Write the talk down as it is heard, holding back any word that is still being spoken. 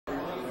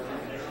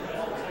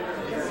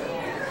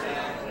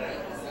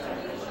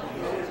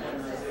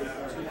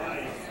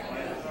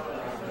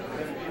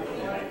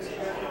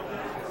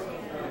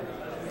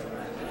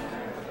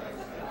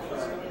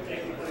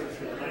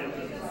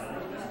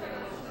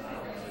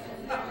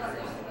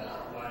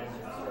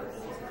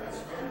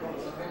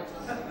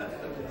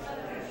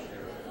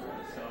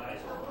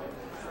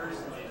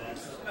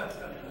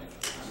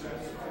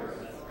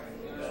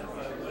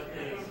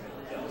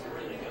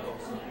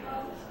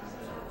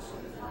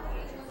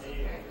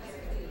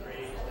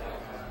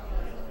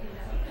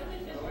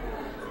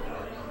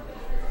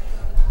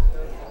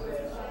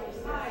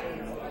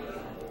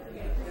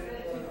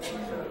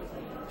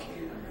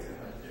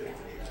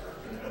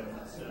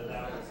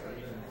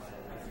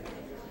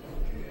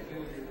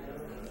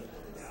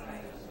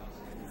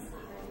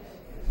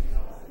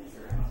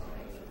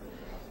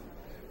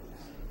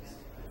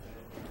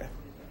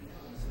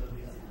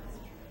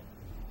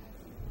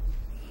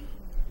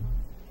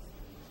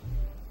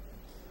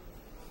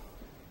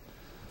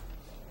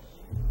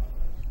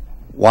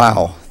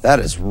Wow, that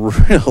is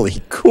really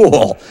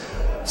cool.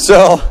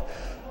 So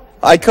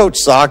I coach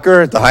soccer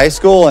at the high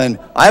school, and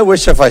I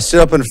wish if I stood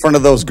up in front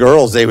of those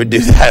girls, they would do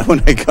that when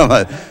they come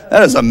out.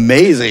 That is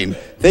amazing.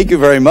 Thank you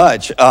very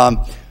much.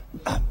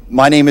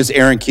 My name is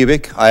Aaron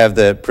Kubik. I have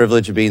the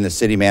privilege of being the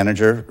city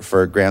manager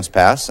for Grants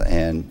Pass,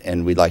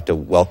 and we'd like to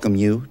welcome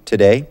you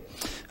today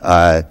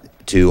to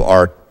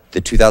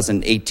the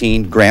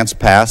 2018 Grants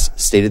Pass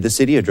State of the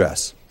City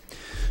Address.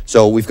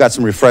 So we've got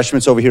some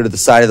refreshments over here to the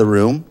side of the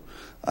room.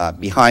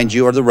 Behind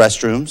you are the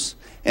restrooms.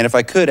 And if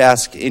I could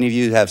ask any of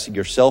you who have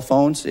your cell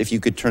phones, if you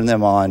could turn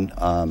them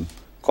on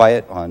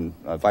quiet, on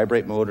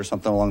vibrate mode or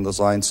something along those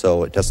lines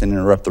so it doesn't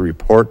interrupt the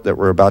report that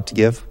we're about to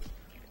give.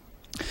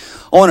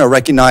 I want to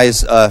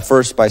recognize,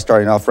 first by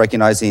starting off,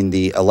 recognizing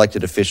the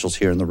elected officials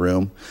here in the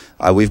room.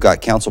 We've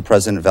got Council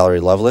President Valerie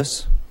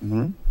Lovelace.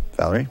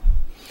 Valerie.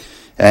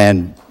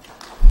 And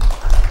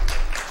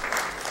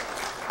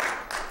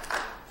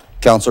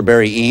Councilor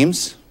Barry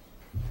Eames.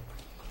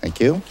 Thank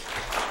you.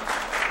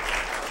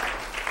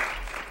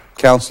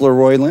 Councilor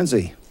Roy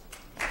Lindsay.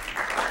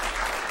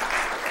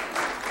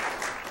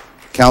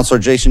 Councilor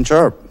Jason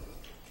Sharp.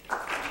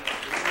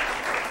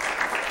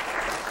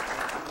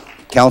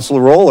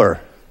 Councilor Roller.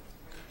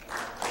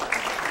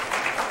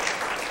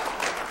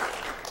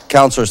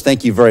 Councilors,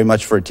 thank you very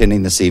much for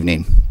attending this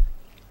evening.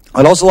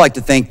 I'd also like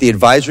to thank the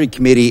advisory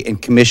committee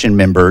and commission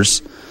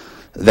members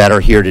that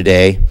are here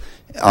today.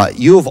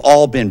 You have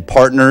all been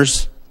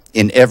partners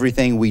in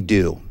everything we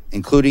do,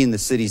 including the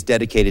city's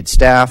dedicated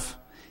staff,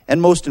 and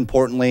most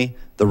importantly,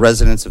 the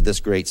residents of this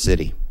great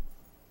city.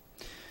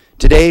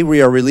 Today, we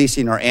are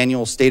releasing our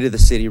annual State of the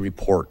City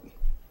report.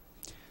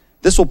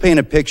 This will paint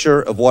a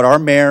picture of what our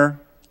mayor,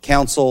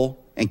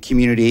 council, and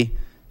community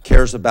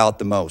cares about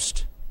the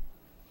most.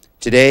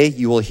 Today,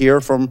 you will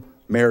hear from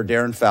Mayor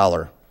Darin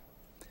Fowler.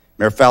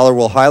 Mayor Fowler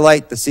will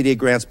highlight the City of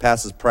Grants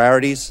Pass's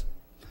priorities,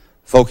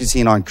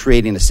 focusing on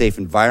creating a safe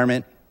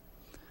environment,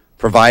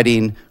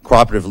 providing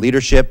cooperative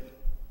leadership,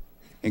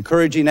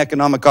 encouraging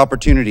economic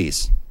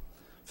opportunities,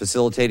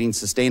 facilitating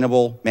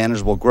sustainable,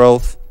 manageable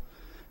growth,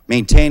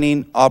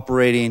 maintaining,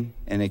 operating,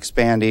 and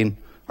expanding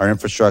our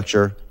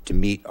infrastructure to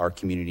meet our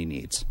community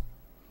needs.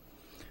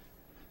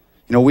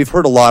 You know, we've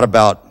heard a lot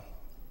about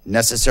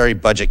necessary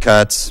budget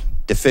cuts,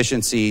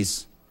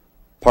 deficiencies,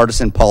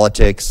 partisan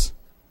politics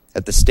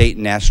at the state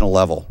and national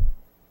level.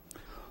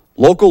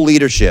 Local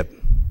leadership,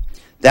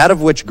 that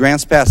of which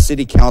Grants Pass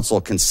City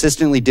Council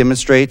consistently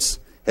demonstrates,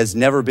 has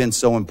never been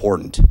so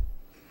important.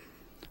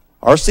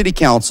 Our city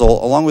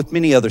council, along with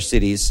many other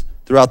cities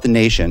throughout the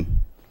nation,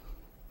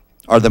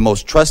 are the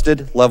most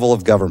trusted level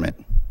of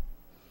government.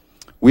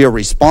 We are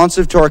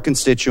responsive to our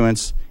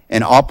constituents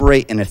and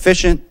operate an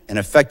efficient and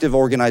effective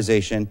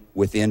organization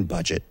within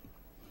budget.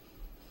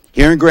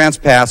 Here in Grants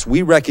Pass,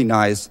 we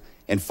recognize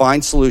and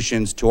find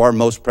solutions to our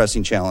most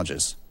pressing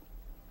challenges.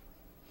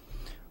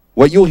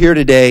 What you'll hear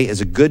today is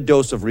a good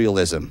dose of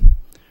realism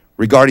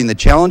regarding the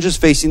challenges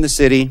facing the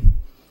city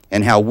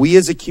and how we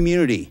as a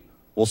community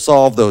will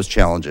solve those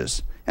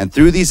challenges, and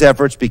through these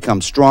efforts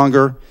become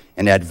stronger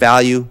and add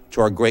value to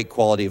our great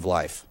quality of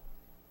life.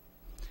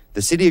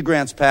 The City of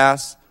Grants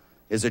Pass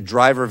is a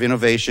driver of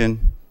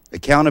innovation,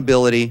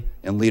 accountability,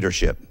 and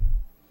leadership.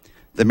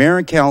 The mayor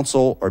and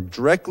council are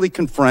directly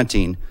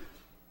confronting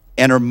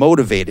and are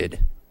motivated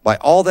by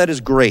all that is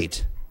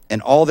great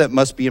and all that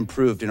must be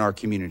improved in our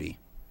community.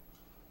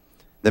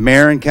 The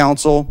mayor and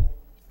council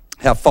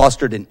have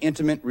fostered an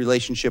intimate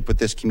relationship with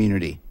this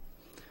community.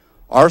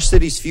 Our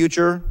city's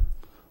future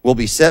will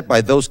be set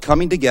by those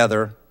coming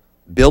together,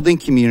 building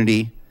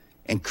community,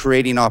 and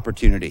creating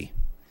opportunity.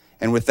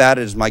 And with that,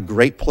 it is my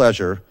great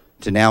pleasure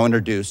to now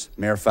introduce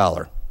Mayor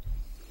Fowler.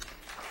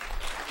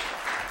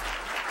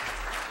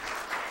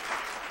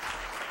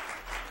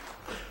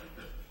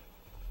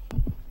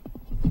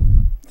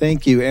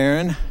 Thank you,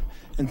 Aaron,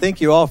 and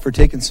thank you all for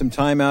taking some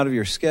time out of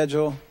your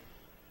schedule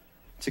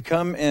to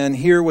come and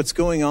hear what's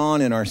going on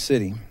in our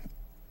city.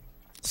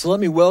 So let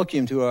me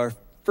welcome you to our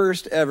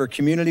first ever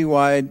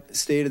community-wide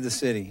State of the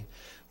City.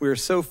 We are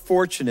so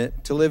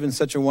fortunate to live in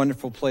such a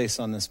wonderful place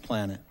on this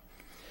planet.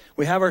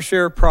 We have our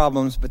share of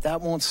problems, but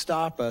that won't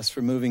stop us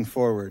from moving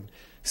forward,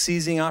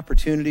 seizing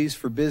opportunities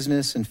for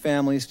business and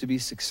families to be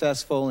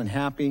successful and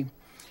happy,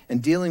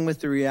 and dealing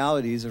with the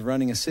realities of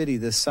running a city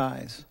this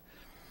size.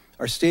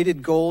 Our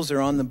stated goals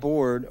are on the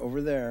board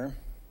over there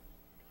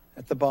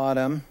at the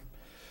bottom,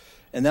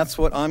 and that's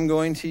what I'm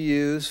going to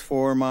use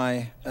for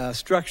my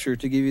structure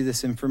to give you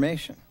this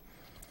information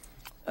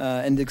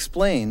and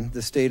explain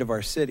the state of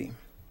our city.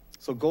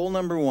 So goal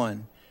number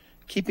 1,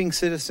 keeping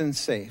citizens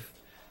safe.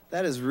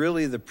 That is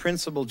really the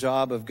principal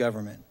job of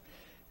government.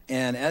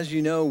 And as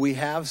you know, we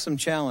have some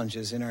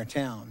challenges in our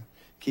town,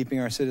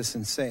 keeping our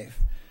citizens safe.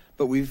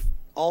 But we've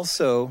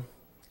also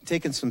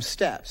taken some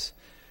steps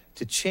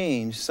to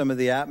change some of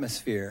the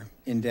atmosphere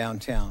in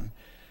downtown.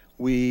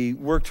 We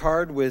worked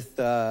hard with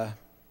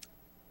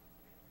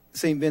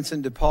St.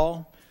 Vincent de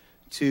Paul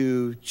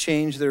to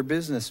change their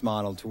business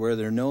model to where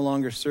they're no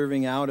longer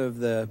serving out of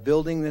the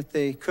building that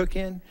they cook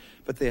in,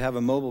 but they have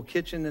a mobile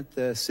kitchen that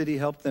the city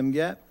helped them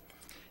get.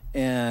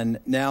 and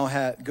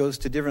now goes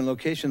to different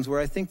locations where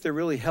I think they're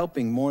really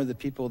helping more of the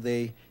people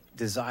they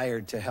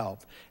desired to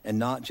help, and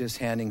not just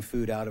handing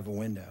food out of a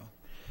window.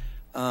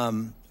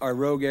 Our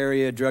rogue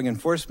area drug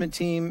enforcement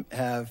team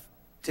have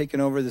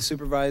taken over the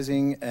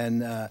supervising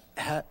and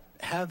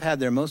have had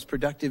their most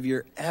productive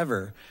year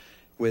ever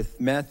with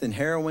meth and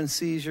heroin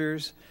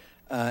seizures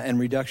and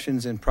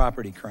reductions in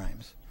property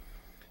crimes.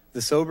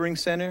 The Sobering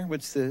Center,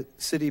 which the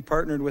city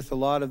partnered with a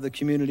lot of the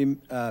community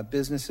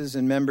businesses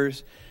and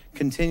members,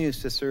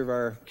 continues to serve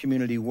our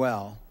community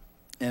well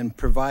and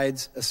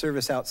provides a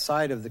service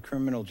outside of the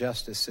criminal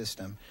justice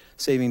system,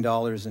 saving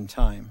dollars and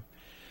time.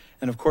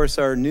 And of course,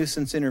 our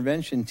nuisance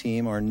intervention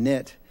team, or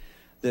NIT,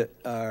 that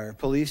our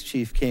police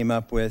chief came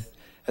up with,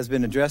 has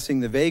been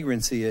addressing the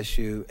vagrancy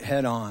issue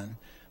head on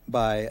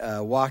by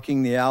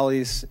walking the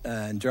alleys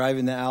and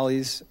driving the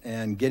alleys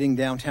and getting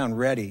downtown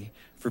ready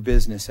for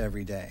business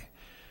every day.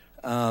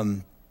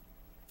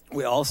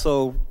 We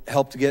also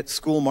help to get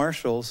school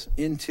marshals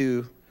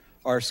into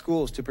our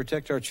schools to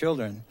protect our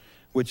children,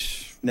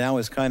 which now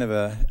is kind of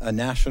a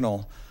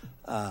national,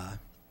 at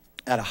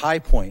a high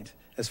point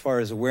as far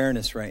as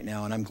awareness right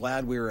now, and I'm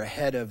glad we were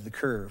ahead of the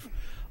curve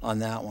on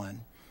that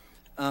one.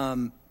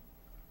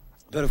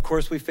 But of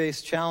course, we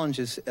face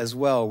challenges as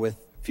well with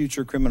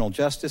future criminal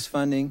justice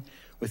funding,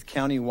 with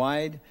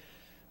county-wide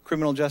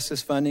criminal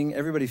justice funding.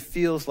 Everybody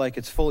feels like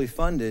it's fully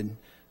funded,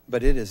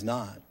 but it is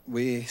not.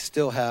 We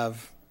still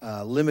have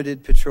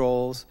limited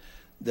patrols.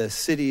 The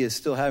city is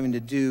still having to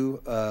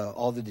do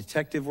all the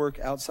detective work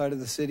outside of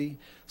the city,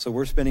 so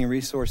we're spending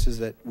resources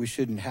that we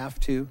shouldn't have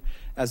to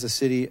as a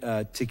city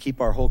to keep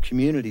our whole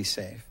community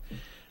safe.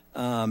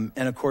 And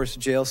of course,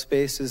 jail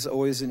space is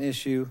always an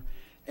issue,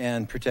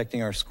 and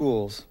protecting our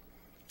schools,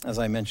 as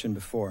I mentioned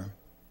before.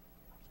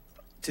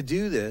 To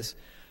do this,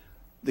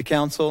 the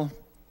council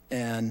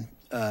and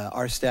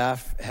our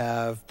staff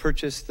have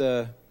purchased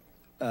the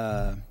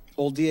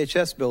old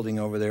DHS building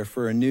over there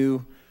for a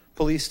new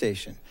police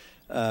station.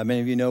 Many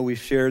of you know we've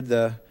shared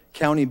the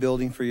county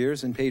building for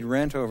years and paid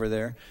rent over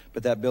there,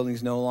 but that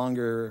building's no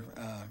longer,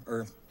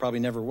 or probably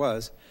never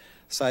was,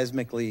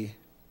 seismically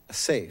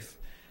safe.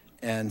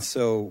 And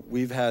so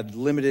we've had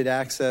limited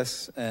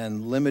access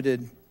and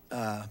limited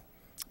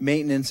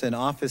maintenance and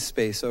office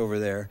space over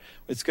there.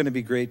 It's going to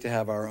be great to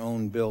have our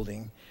own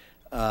building,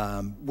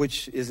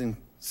 which is in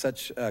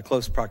such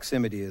close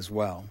proximity as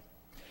well.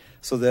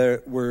 So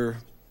we're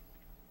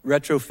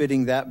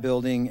retrofitting that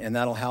building, and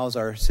that'll house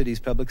our city's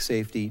public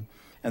safety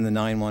and the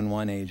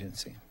 911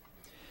 agency.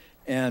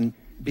 And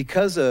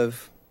because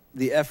of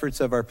the efforts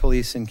of our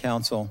police and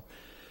council,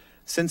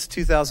 since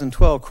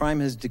 2012, crime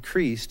has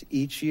decreased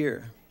each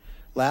year.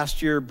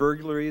 Last year,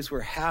 burglaries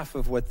were half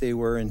of what they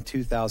were in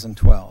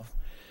 2012,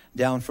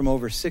 down from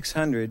over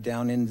 600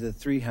 down into the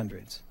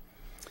 300s.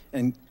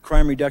 And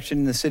crime reduction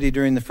in the city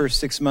during the first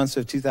 6 months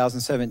of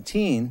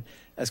 2017,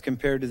 as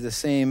compared to the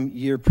same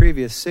year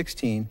previous,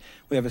 16,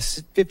 we have a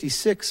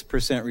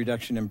 56%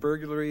 reduction in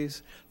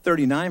burglaries,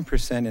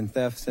 39% in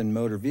thefts in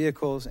motor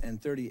vehicles,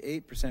 and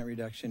 38%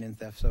 reduction in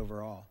thefts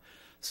overall.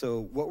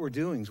 So what we're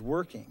doing is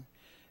working.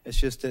 It's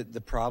just that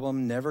the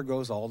problem never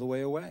goes all the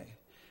way away.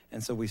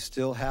 And so we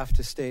still have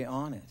to stay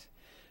on it.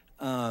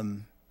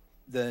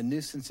 The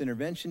nuisance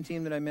intervention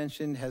team that I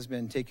mentioned has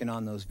been taking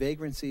on those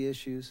vagrancy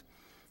issues.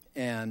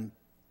 And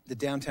the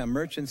downtown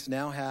merchants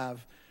now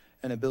have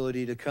an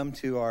ability to come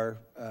to our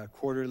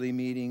quarterly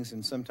meetings,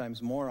 and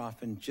sometimes more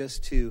often,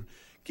 just to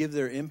give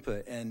their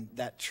input. And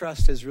that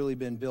trust has really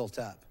been built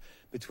up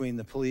between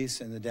the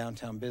police and the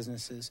downtown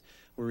businesses.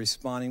 We're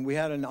responding. We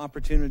had an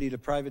opportunity to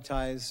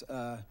privatize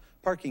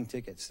parking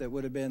tickets that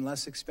would have been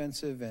less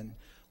expensive and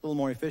a little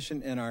more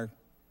efficient, and our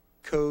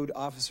code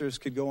officers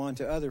could go on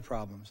to other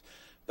problems.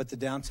 But the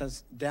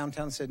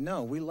downtown said,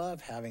 no, we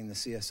love having the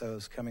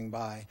CSOs coming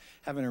by,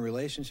 having a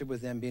relationship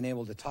with them, being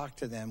able to talk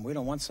to them. We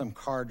don't want some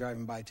car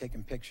driving by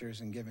taking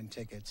pictures and giving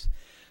tickets.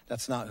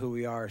 That's not who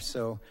we are.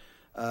 So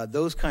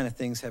those kind of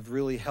things have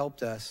really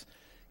helped us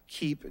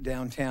keep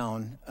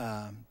downtown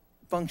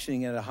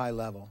functioning at a high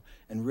level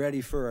and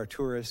ready for our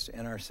tourists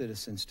and our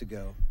citizens to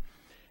go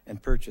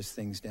and purchase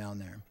things down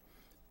there.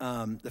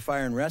 The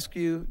Fire and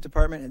Rescue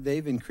Department,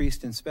 they've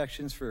increased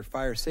inspections for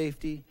fire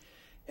safety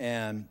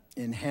and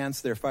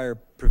enhanced their fire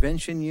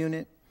prevention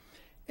unit.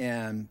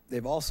 And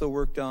they've also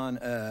worked on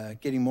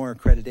getting more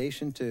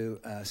accreditation to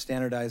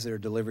standardize their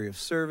delivery of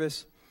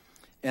service.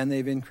 And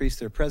they've increased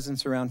their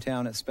presence around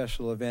town at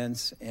special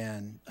events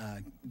and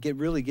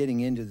really getting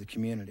into the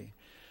community.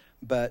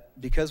 But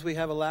because we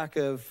have a lack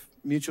of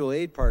mutual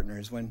aid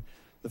partners, when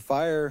the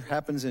fire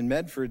happens in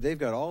Medford, they've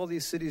got all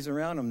these cities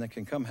around them that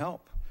can come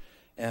help.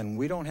 And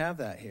we don't have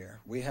that here.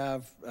 We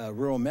have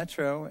Rural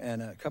Metro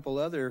and a couple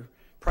other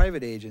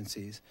private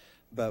agencies,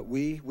 but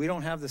we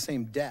don't have the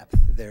same depth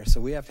there. So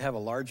we have to have a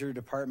larger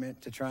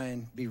department to try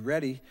and be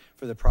ready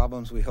for the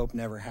problems we hope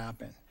never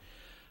happen.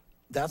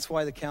 That's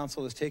why the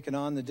council has taken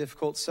on the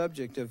difficult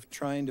subject of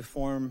trying to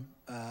form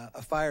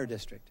a fire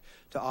district,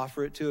 to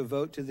offer it to a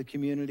vote to the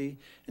community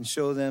and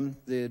show them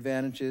the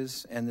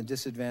advantages and the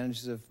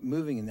disadvantages of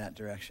moving in that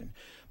direction.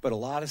 But a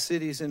lot of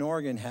cities in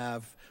Oregon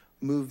have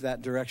moved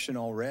that direction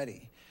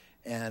already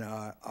and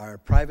are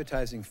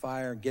privatizing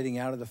fire, getting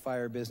out of the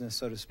fire business,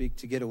 so to speak,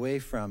 to get away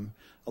from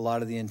a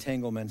lot of the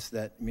entanglements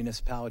that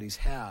municipalities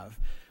have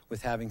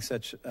with having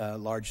such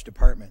large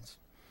departments.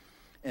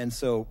 And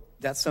so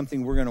that's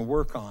something we're going to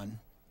work on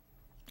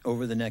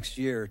over the next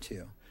year or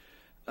two.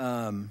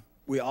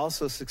 We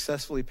also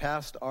successfully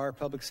passed our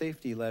public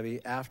safety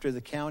levy after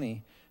the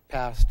county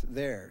passed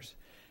theirs.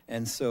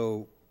 And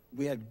so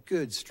we had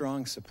good,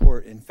 strong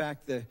support. In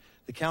fact, the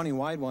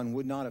county-wide one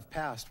would not have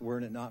passed were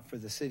it not for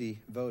the city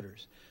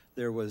voters.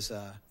 There was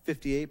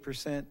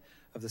 58%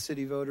 of the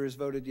city voters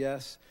voted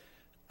yes,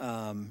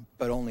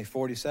 but only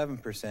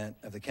 47%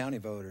 of the county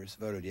voters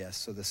voted yes.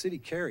 So the city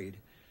carried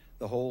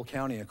the whole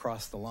county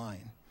across the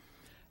line.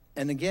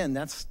 And again,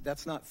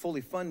 that's not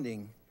fully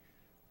funding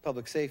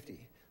public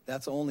safety.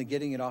 That's only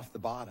getting it off the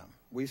bottom.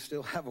 We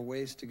still have a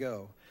ways to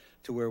go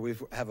to where we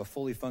have a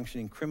fully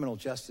functioning criminal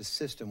justice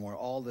system where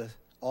all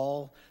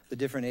the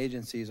different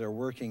agencies are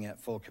working at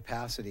full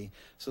capacity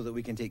so that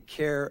we can take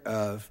care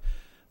of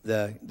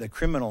the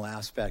criminal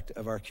aspect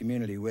of our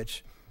community,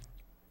 which,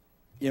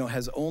 you know,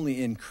 has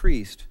only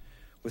increased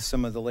with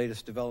some of the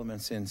latest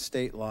developments in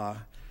state law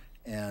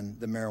and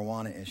the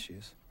marijuana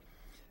issues.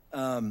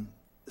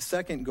 The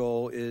second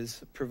goal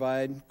is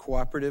provide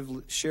cooperative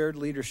shared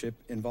leadership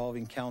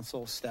involving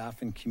council,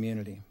 staff, and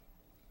community.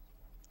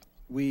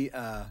 We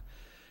have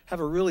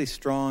a really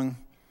strong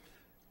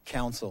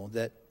council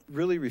that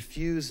really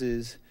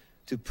refuses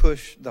to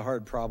push the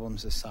hard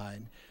problems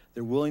aside.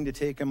 They're willing to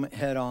take them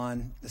head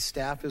on. The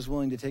staff is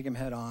willing to take them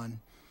head on.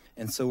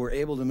 And so we're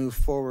able to move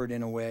forward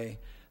in a way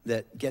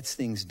that gets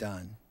things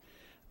done.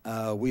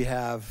 We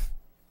have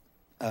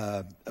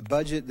a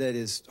budget that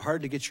is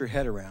hard to get your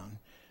head around.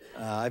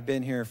 I've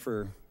been here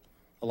for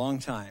a long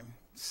time,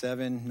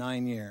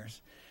 7-9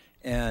 years,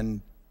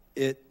 and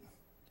it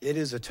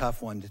is a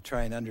tough one to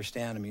try and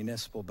understand a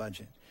municipal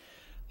budget.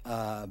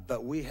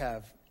 But we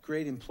have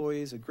great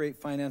employees, a great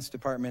finance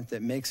department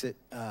that makes it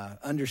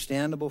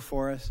understandable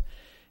for us,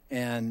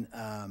 and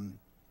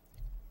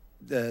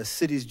the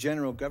city's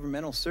general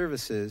governmental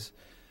services,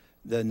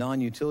 the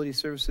non-utility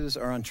services,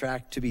 are on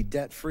track to be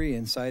debt-free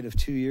inside of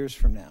 2 years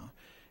from now.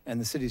 And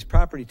the city's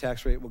property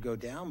tax rate will go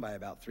down by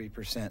about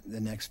 3% the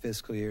next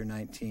fiscal year,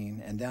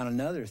 19, and down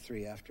another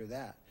 3% after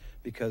that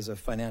because of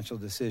financial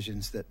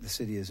decisions that the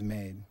city has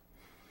made.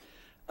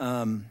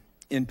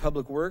 In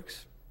Public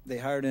Works, they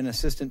hired an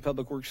assistant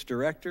Public Works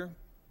director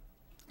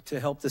to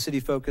help the city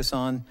focus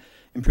on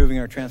improving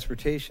our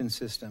transportation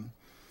system,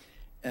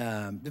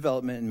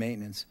 development and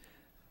maintenance.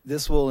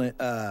 This will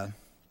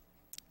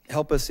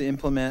help us to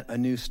implement a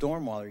new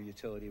stormwater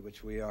utility,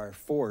 which we are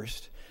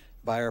forced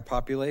by our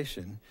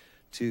population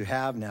to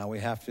have now.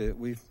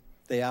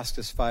 They asked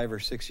us 5 or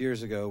 6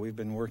 years ago. We've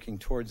been working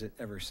towards it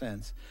ever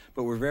since.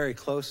 But we're very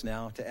close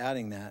now to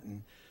adding that,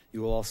 and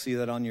you will all see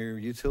that on your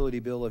utility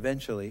bill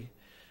eventually,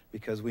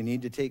 because we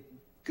need to take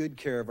good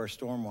care of our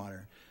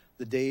stormwater.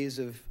 The days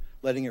of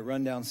letting it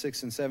run down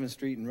 6th and 7th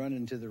Street and run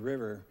into the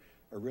river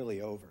are really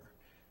over.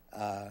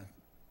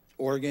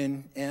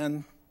 Oregon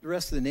and the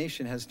rest of the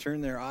nation has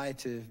turned their eye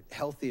to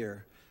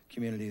healthier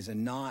communities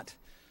and not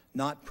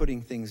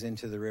putting things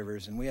into the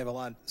rivers. And we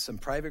have some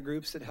private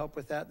groups that help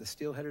with that, the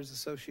Steelheaders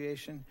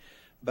Association.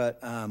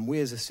 But we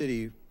as a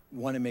city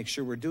want to make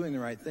sure we're doing the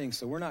right thing,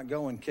 so we're not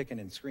going kicking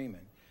and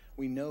screaming.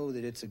 We know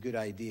that it's a good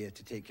idea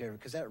to take care of it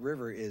because that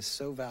river is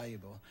so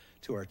valuable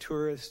to our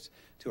tourists,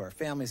 to our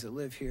families that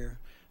live here.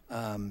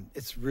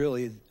 It's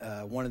really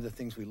one of the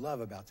things we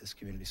love about this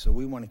community, so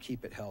we want to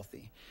keep it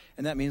healthy.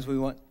 And that means we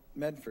want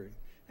Medford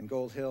and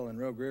Gold Hill and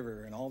Rogue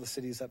River and all the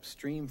cities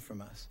upstream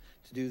from us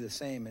to do the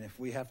same. And if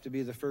we have to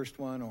be the first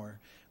one or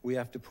we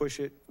have to push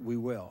it, we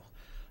will,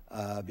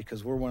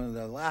 because we're one of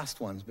the last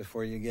ones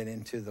before you get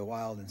into the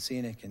wild and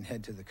scenic and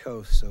head to the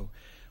coast. So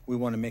we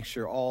want to make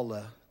sure all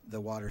the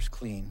water's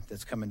clean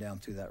that's coming down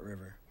through that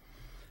river.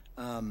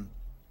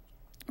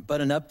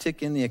 But an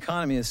uptick in the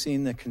economy has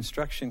seen the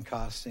construction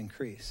costs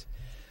increase.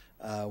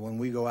 When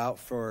we go out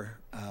for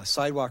a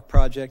sidewalk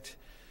project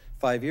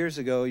 5 years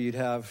ago, you'd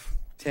have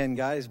 10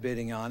 guys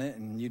bidding on it,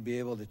 and you'd be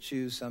able to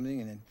choose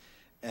something.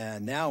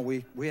 And now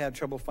we have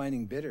trouble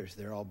finding bidders.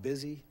 They're all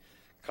busy.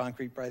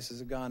 Concrete prices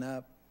have gone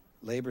up.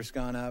 Labor's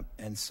gone up.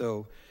 And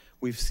so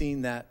we've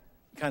seen that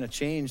kind of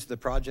change the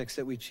projects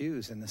that we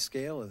choose and the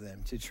scale of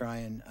them to try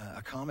and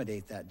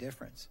accommodate that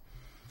difference.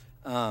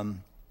 But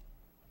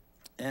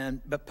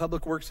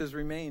Public Works has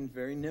remained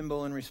very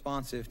nimble and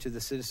responsive to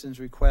the citizens'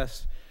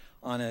 requests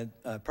on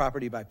a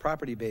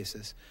property-by-property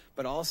basis,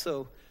 but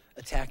also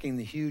attacking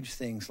the huge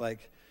things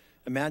like,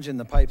 imagine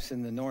the pipes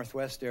in the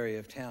northwest area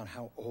of town,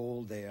 how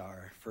old they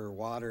are for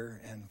water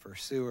and for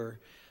sewer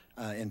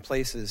in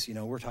places,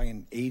 we're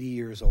talking 80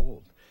 years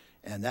old.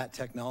 And that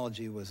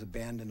technology was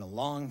abandoned a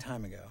long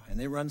time ago. And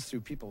it runs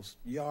through people's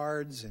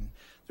yards, and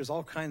there's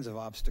all kinds of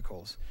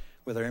obstacles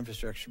with our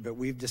infrastructure. But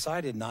we've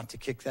decided not to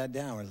kick that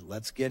down.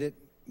 Let's get it,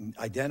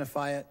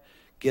 identify it,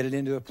 get it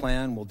into a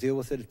plan. We'll deal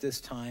with it at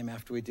this time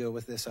after we deal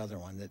with this other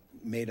one that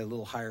made a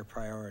little higher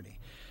priority.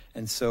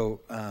 And so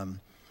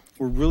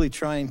we're really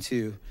trying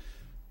to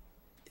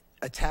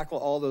tackle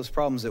all those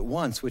problems at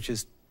once, which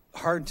is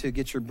hard to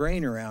get your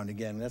brain around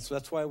again.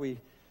 That's why we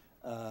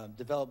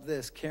developed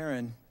this.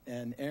 Karen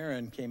and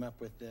Aaron came up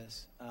with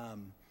this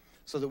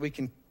so that we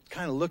can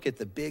kind of look at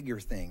the bigger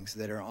things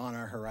that are on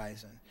our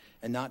horizon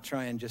and not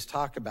try and just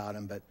talk about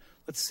them, but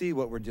let's see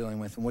what we're dealing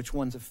with and which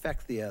ones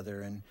affect the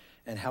other,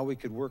 and how we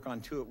could work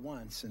on 2 at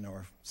once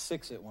or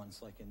 6 at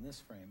once, like in this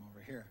frame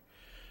over here.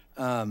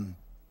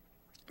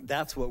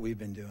 That's what we've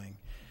been doing.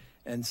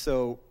 And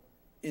so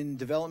in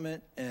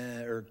development,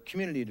 or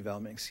community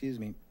development,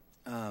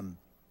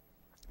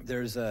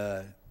 there's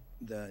a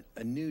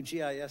new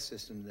GIS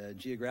system, the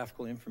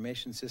Geographical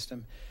Information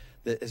System,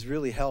 that has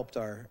really helped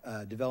our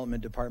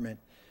development department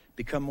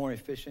become more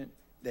efficient.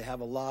 They have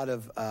a lot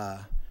of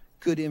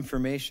good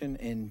information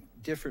in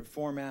different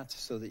formats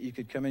so that you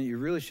could come in. You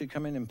really should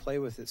come in and play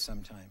with it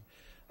sometime.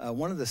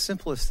 One of the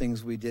simplest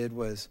things we did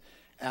was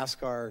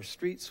ask our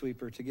street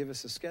sweeper to give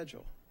us a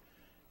schedule.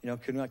 You know,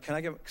 can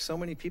I get so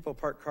many people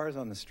park cars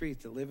on the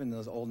street that live in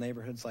those old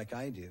neighborhoods like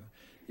I do?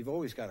 You've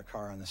always got a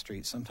car on the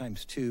street,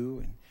 sometimes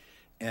 2,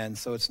 and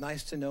so it's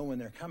nice to know when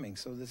they're coming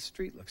so the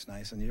street looks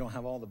nice and you don't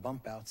have all the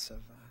bump outs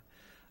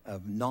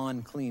of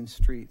non-clean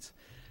streets.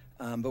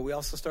 But we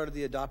also started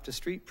the Adopt a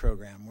Street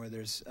program, where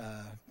there's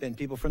been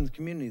people from the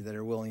community that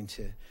are willing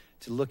to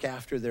look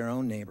after their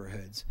own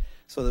neighborhoods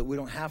so that we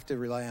don't have to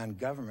rely on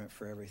government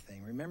for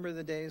everything. Remember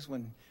the days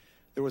when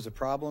there was a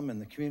problem and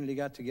the community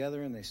got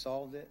together and they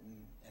solved it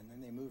and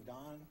then they moved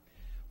on?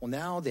 Well,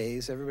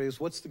 nowadays, everybody's,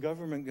 what's the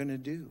government going to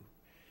do?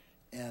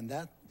 And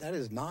that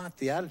is not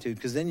the attitude,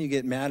 because then you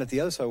get mad at the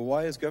other side. Well,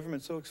 why is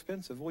government so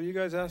expensive? Well, you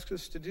guys asked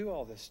us to do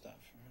all this stuff.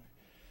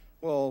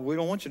 Well, we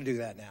don't want you to do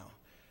that now.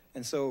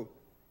 And so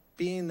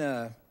being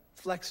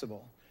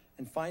flexible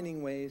and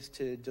finding ways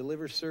to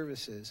deliver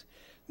services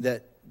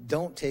that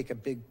don't take a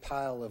big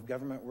pile of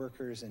government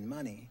workers and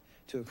money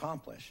to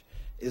accomplish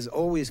is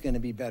always going to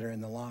be better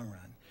in the long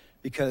run.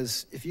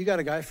 Because if you got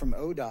a guy from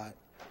ODOT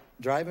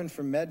driving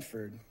from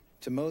Medford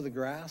to mow the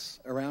grass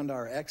around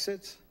our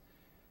exits,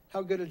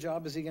 how good a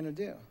job is he going to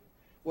do?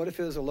 What if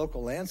it was a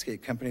local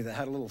landscape company that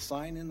had a little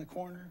sign in the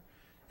corner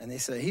and they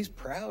say, he's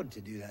proud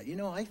to do that. You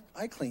know,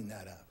 I cleaned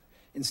that up.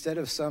 Instead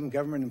of some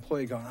government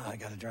employee going, I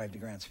got to drive to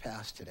Grants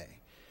Pass today,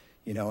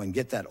 you know, and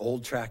get that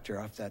old tractor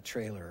off that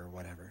trailer or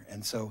whatever.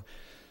 And so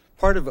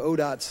part of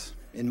ODOT's,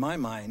 in my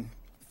mind,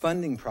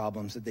 funding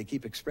problems that they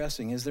keep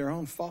expressing is their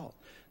own fault.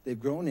 They've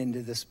grown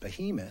into this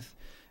behemoth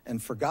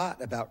and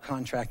forgot about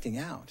contracting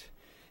out.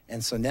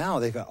 And so now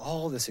they've got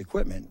all this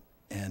equipment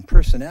and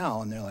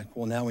personnel, and they're like,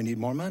 well, now we need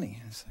more money.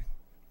 And it's like,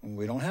 well,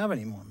 we don't have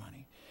any more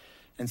money.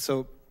 And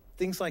so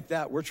things like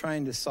that we're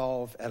trying to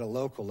solve at a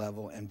local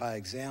level, and by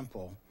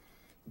example,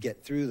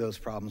 get through those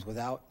problems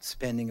without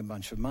spending a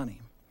bunch of money.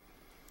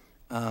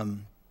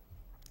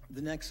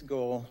 The next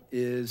goal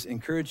is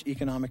encourage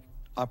economic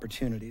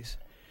opportunities.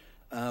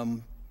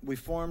 We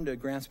formed a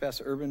Grants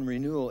Pass Urban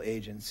Renewal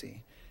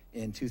Agency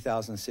in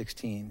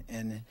 2016.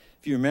 And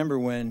if you remember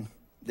when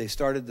they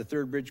started the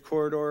Third Bridge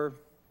Corridor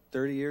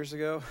 30 years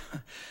ago,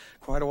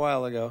 quite a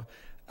while ago,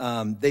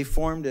 they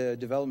formed a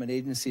development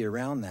agency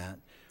around that,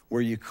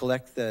 where you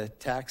collect the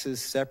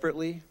taxes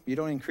separately. You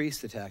don't increase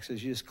the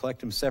taxes, you just collect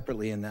them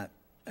separately in that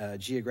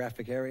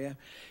geographic area.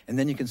 And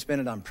then you can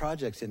spend it on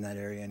projects in that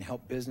area and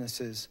help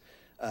businesses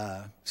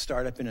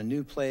start up in a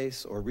new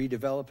place or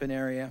redevelop an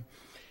area.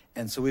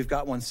 And so we've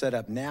got one set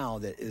up now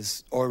that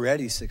is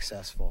already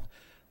successful.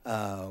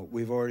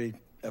 We've already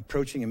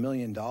approaching $1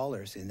 million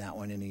in that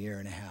one in a year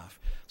and a half,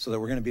 so that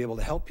we're going to be able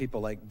to help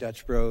people like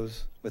Dutch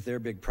Bros with their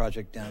big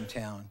project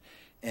downtown,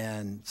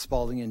 and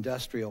Spalding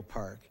Industrial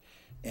Park,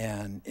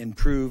 and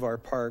improve our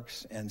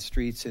parks and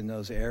streets in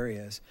those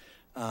areas.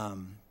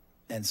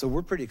 And so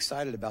we're pretty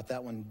excited about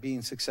that one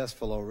being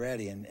successful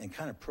already, and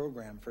kind of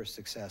programmed for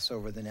success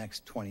over the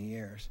next 20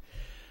 years,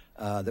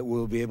 that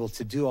we'll be able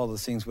to do all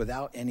those things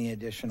without any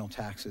additional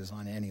taxes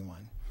on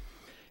anyone.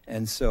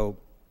 And so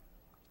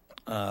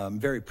I'm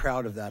very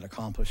proud of that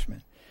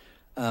accomplishment.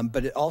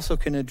 But it also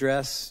can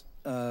address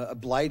a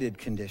blighted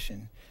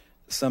condition,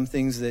 some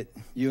things that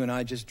you and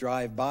I just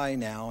drive by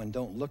now and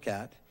don't look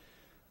at.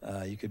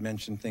 You could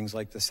mention things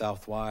like the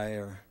South Y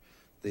or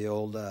the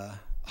old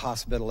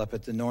hospital up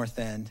at the north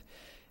end.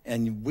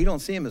 And we don't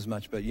see them as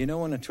much, but you know,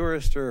 when a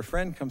tourist or a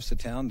friend comes to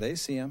town, they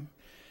see them.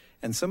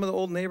 And some of the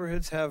old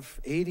neighborhoods have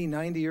 80,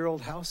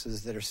 90-year-old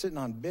houses that are sitting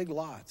on big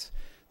lots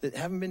that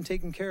haven't been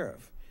taken care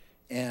of.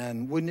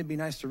 And wouldn't it be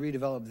nice to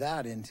redevelop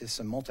that into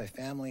some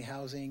multifamily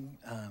housing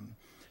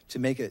to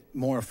make it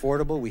more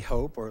affordable, we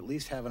hope, or at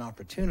least have an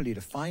opportunity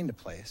to find a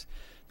place?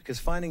 Because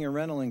finding a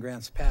rental in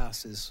Grants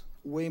Pass is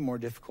way more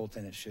difficult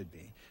than it should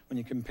be. When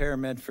you compare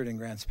Medford and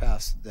Grants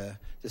Pass, the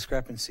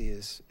discrepancy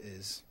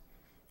is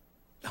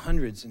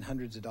hundreds and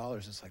hundreds of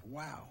dollars. It's like,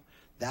 wow,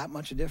 that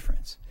much a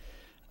difference.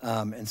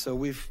 And so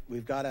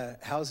we've got a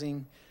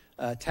housing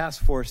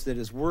task force that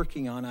is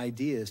working on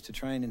ideas to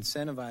try and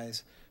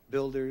incentivize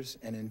builders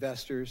and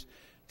investors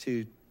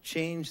to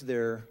change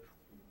their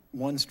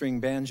one-string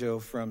banjo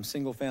from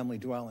single-family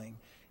dwelling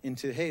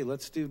into, hey,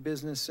 let's do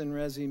business and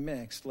resi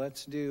mixed.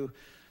 Let's do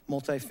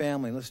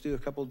Multifamily, let's do a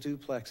couple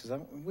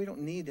duplexes. We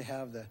don't need to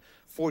have the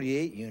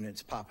 48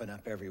 units popping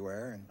up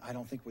everywhere, and I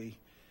don't think we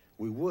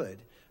would.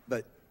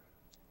 But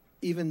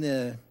even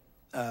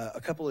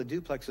a couple of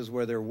duplexes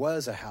where there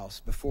was a house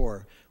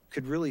before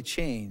could really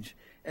change.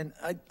 And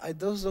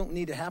those don't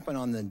need to happen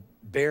on the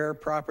bare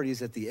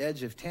properties at the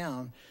edge of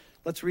town.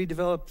 Let's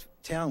redevelop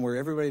town where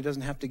everybody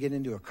doesn't have to get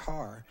into a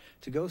car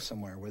to go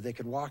somewhere, where they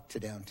could walk to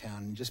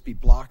downtown and just be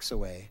blocks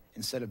away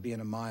instead of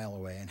being a mile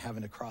away and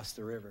having to cross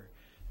the river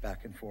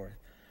back and forth.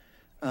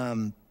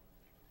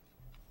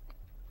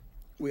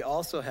 We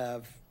also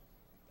have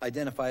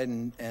identified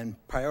and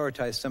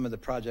prioritized some of the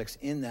projects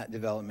in that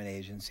development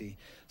agency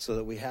so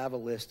that we have a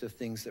list of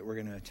things that we're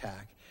going to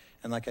attack.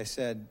 And like I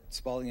said,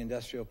 Spalding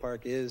Industrial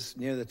Park is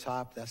near the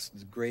top. That's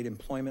great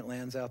employment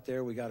lands out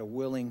there. We got a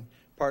willing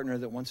partner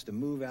that wants to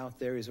move out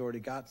there. He's already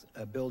got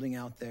a building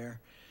out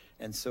there.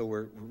 And so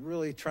we're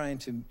really trying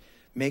to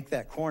make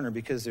that corner,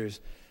 because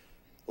there's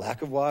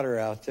lack of water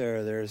out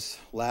there. There's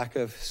lack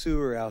of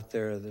sewer out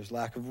there. There's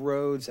lack of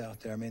roads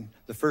out there. I mean,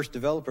 the first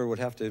developer would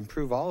have to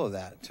improve all of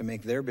that to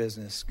make their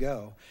business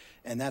go.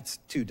 And that's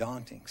too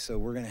daunting. So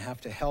we're going to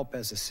have to help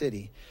as a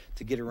city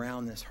to get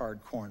around this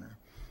hard corner.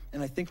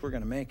 And I think we're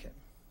going to make it.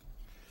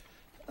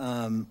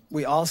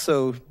 We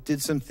also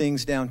did some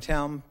things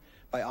downtown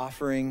by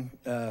offering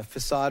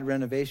facade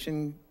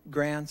renovation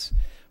grants,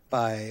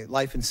 by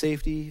life and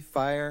safety,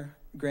 fire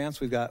grants.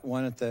 We've got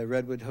one at the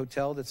Redwood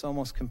Hotel that's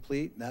almost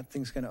complete. That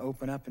thing's going to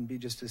open up and be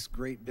just this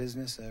great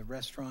business, a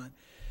restaurant.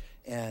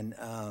 And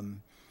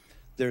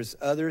there's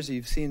others.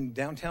 You've seen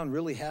downtown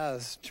really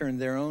has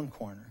turned their own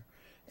corner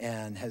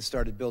and has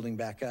started building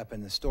back up,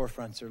 and the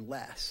storefronts are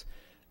less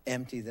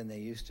empty than they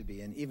used to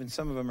be. And even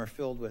some of them are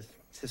filled with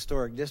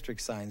historic district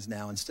signs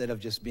now instead of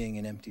just being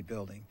an empty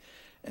building.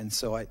 And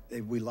so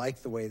we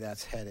like the way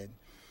that's headed.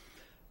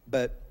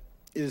 But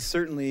it is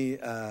certainly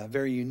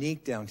very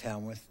unique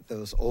downtown with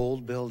those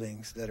old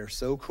buildings that are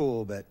so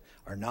cool but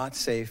are not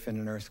safe in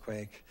an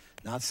earthquake,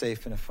 not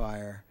safe in a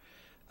fire,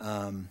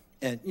 and,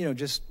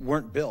 just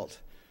weren't built.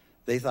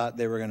 They thought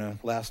they were going to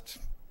last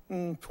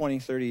 20,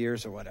 30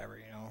 years or whatever,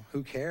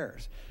 who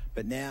cares?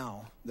 But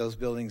now those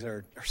buildings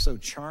are so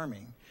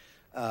charming.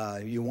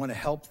 You want to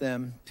help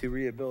them to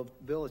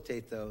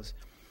rehabilitate those,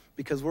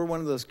 because we're one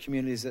of those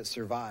communities that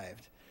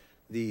survived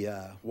the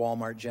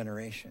Walmart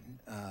generation.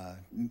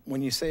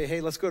 When you say,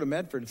 hey, let's go to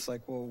Medford, it's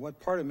like, well, what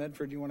part of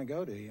Medford do you want to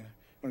go to? You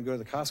want to go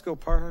to the Costco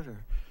part,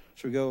 or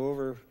should we go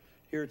over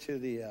here to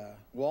the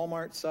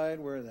Walmart side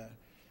where the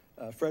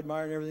Fred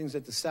Meyer and everything's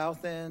at the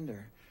south end?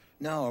 Or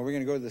no, are we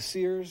going to go to the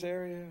Sears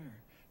area? Or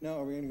no,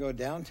 are we going to go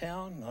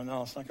downtown? No,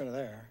 let's not go to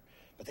there.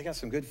 But they got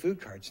some good food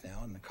carts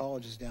now, and the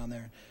college is down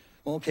there.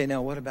 Well, okay,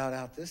 now what about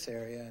out this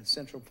area at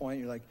Central Point?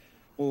 You're like,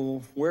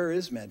 well, where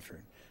is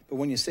Medford? But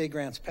when you say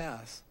Grants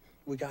Pass,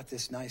 we got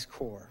this nice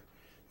core,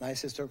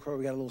 nice historic core.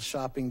 We got a little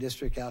shopping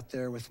district out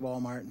there with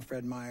Walmart and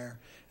Fred Meyer,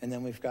 and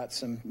then we've got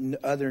some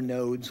other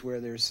nodes where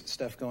there's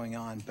stuff going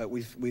on. But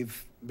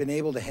we've been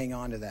able to hang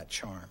on to that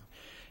charm,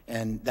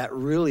 and that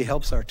really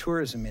helps our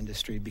tourism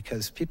industry,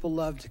 because people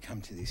love to come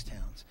to these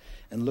towns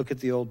and look at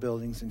the old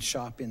buildings and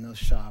shop in those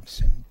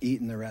shops and eat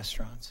in the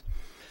restaurants.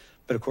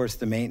 But of course,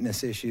 the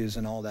maintenance issues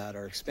and all that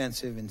are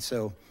expensive, and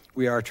so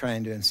we are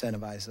trying to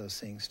incentivize those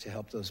things to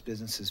help those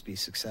businesses be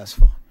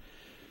successful.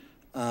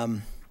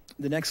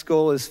 The next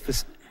goal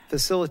is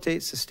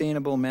facilitate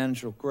sustainable,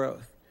 manageable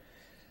growth.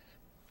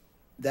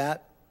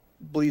 That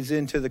bleeds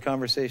into the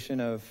conversation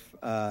of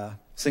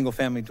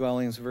single-family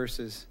dwellings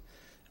versus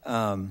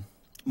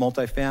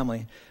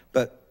multifamily.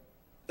 But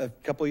a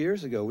couple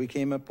years ago, we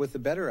came up with a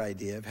better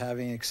idea of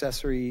having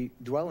accessory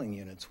dwelling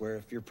units, where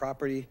if your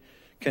property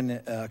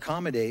can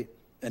accommodate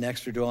an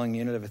extra dwelling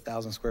unit of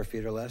 1,000 square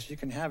feet or less, you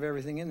can have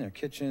everything in there: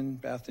 kitchen,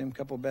 bathroom,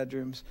 couple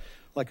bedrooms,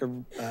 like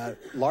a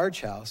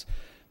large house.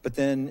 But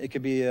then it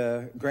could be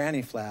a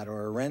granny flat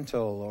or a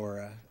rental,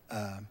 or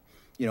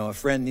a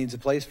friend needs a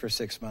place for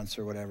 6 months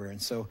or whatever.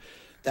 And so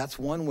that's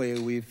one way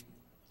we've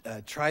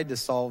tried to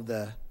solve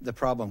the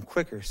problem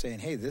quicker, saying,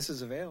 hey, this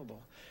is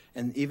available.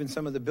 And even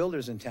some of the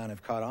builders in town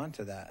have caught on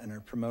to that and are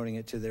promoting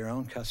it to their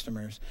own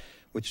customers,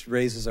 which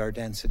raises our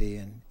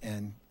density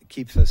and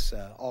keeps us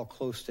all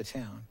close to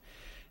town.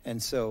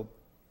 And so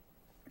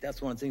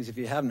that's one of the things. If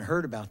you haven't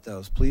heard about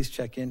those, please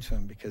check into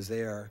them, because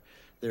they're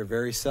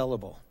very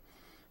sellable.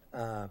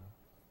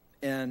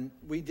 And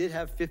we did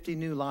have 50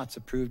 new lots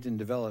approved and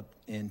developed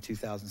in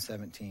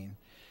 2017,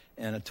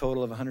 and a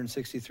total of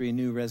 163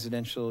 new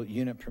residential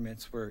unit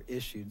permits were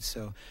issued.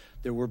 So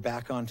we're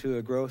back onto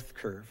a growth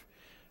curve.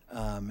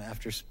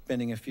 After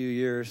spending a few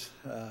years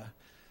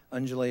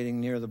undulating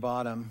near the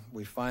bottom,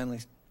 we finally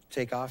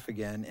take off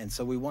again. And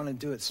so we want to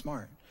do it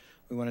smart.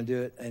 We want to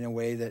do it in a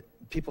way that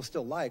people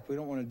still like. We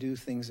don't want to do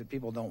things that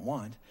people don't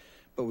want,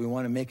 but we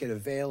want to make it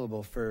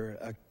available for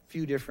a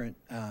few different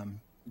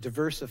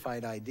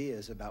diversified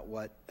ideas about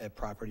what a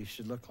property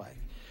should look like.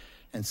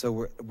 And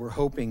so we're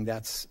hoping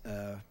that's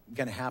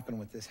going to happen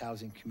with this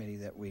housing committee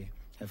that we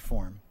have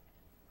formed.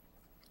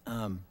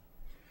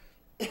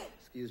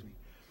 Excuse me.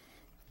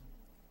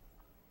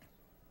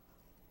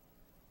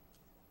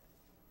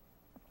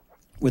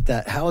 with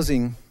that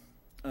housing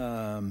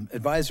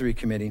advisory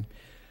committee,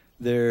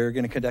 they're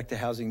going to conduct a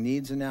housing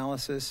needs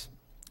analysis,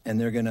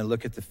 and they're going to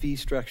look at the fee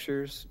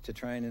structures to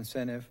try and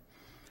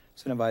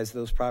incentivize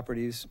those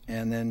properties,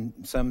 and then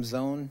some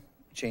zone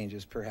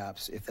changes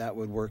perhaps, if that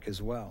would work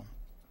as well.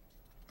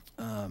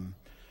 The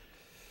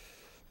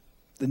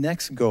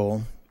next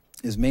goal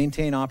is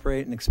maintain,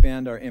 operate, and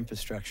expand our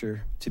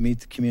infrastructure to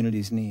meet the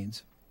community's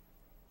needs.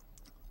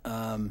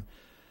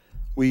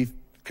 We've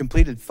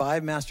completed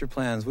 5 master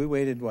plans. We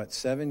waited,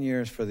 7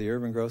 years for the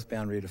urban growth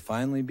boundary to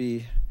finally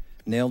be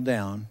nailed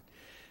down.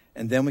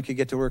 And then we could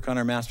get to work on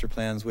our master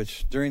plans,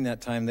 which during that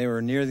time, they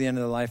were near the end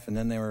of their life, and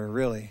then they were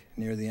really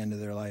near the end of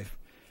their life.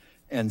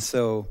 And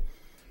so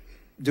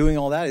doing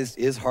all that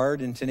is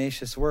hard and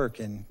tenacious work,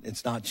 and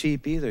it's not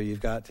cheap either. You've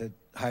got to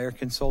hire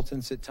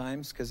consultants at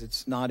times because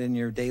it's not in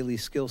your daily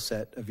skill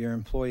set of your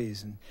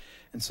employees.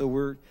 And so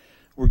we're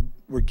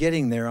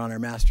getting there on our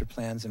master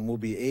plans, and we'll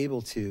be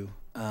able to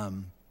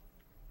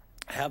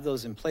have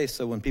those in place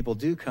so when people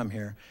do come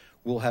here,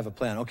 we'll have a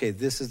plan. Okay,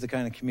 this is the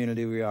kind of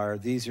community we are.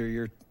 These are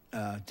your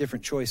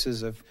different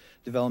choices of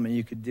development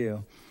you could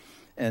do.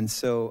 And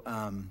so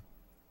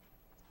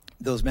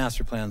those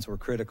master plans were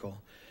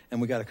critical.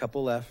 And we got a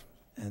couple left,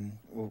 and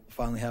we'll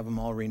finally have them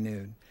all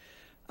renewed.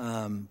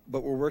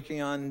 But we're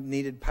working on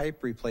needed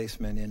pipe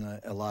replacement in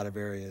a lot of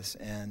areas.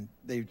 And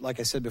they, like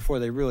I said before,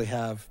 they really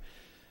have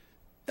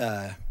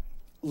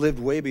lived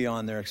way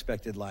beyond their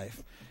expected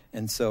life.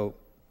 And so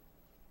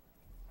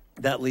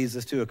that leads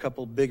us to a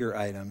couple bigger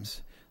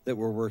items that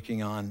we're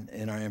working on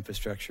in our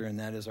infrastructure, and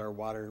that is our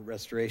water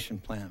restoration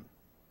plant.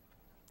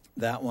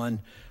 That one,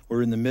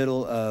 we're in the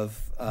middle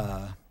of,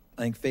 I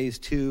think, phase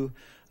 2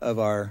 of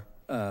our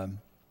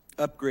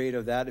upgrade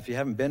of that. If you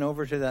haven't been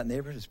over to that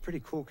neighborhood, it's a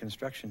pretty cool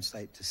construction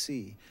site to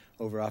see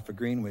over off of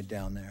Greenwood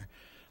down there.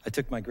 I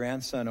took my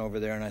grandson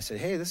over there and I said,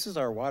 hey, this is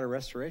our water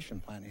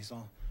restoration plant. He's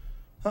all,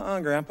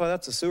 Grandpa,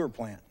 that's a sewer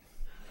plant.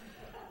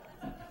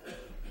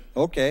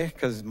 Okay,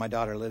 because my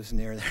daughter lives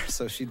near there,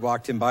 so she'd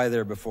walked him by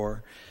there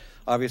before.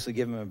 Obviously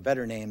give him a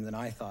better name than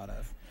I thought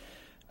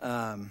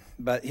of.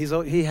 But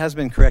he has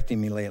been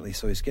correcting me lately,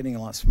 so he's getting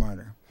a lot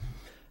smarter.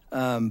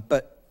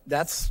 But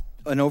that's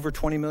an over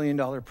 $20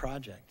 million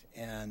project.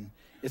 And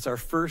it's our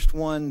first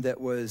one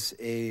that was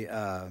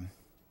a,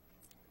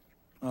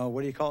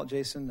 what do you call it,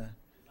 Jason?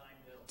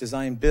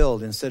 Design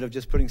build. Instead of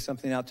just putting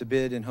something out to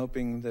bid and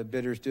hoping the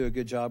bidders do a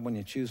good job when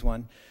you choose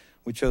one,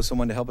 we chose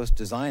someone to help us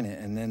design it,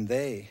 and then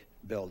they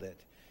build it.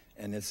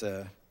 And it's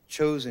a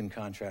chosen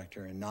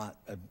contractor and not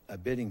a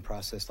bidding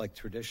process like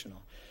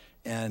traditional.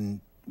 And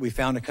we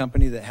found a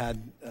company that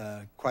had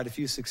quite a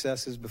few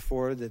successes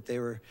before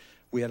that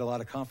we had a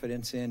lot of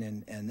confidence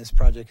in, and this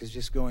project is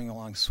just going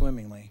along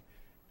swimmingly.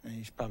 And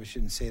you probably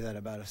shouldn't say that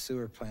about a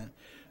sewer plant,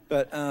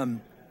 but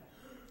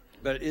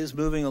it is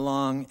moving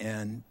along.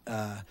 And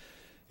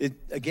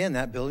again,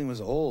 that building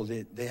was old.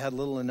 They had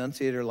little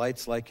annunciator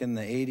lights like in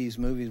the '80s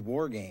movies,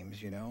 War Games,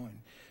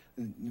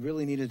 and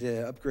really needed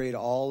to upgrade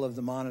all of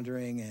the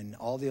monitoring and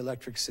all the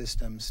electric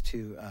systems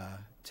to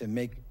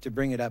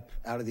bring it up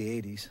out of the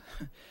 '80s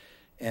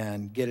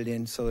and get it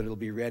in so that it'll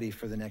be ready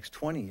for the next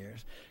 20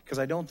 years. Because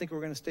I don't think we're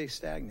going to stay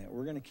stagnant.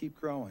 We're going to keep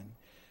growing.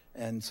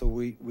 And so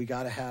we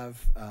got to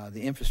have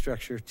the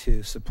infrastructure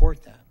to support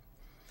that.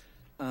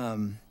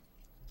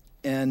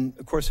 And,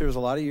 of course, there was a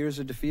lot of years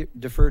of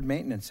deferred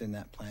maintenance in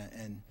that plant,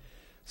 and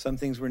some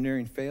things were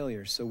nearing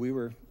failure. So we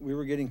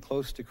were getting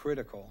close to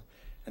critical.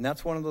 And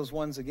that's one of those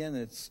ones, again,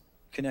 that's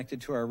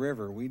connected to our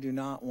river. We do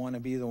not want to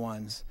be the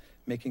ones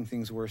making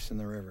things worse in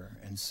the river.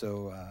 And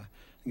so I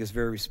think it's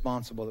very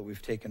responsible that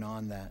we've taken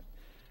on that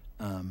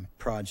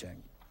project.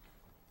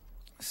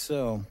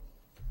 So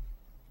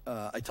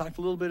I talked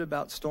a little bit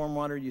about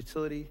stormwater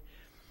utility,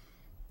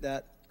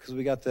 because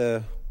we got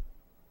the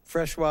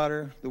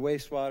freshwater, the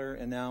wastewater,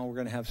 and now we're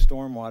going to have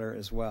stormwater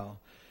as well.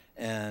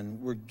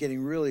 And we're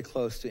getting really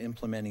close to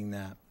implementing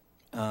that.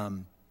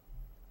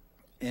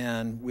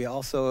 And we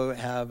also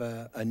have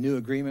a new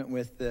agreement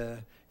with the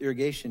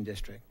irrigation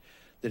district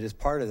that is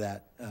part of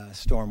that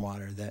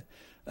stormwater,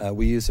 that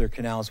we use their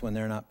canals when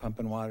they're not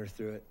pumping water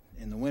through it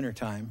in the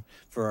wintertime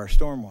for our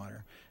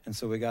stormwater. And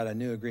so we got a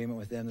new agreement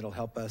with them that'll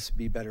help us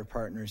be better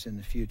partners in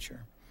the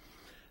future.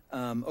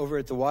 Over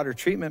at the water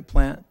treatment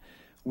plant,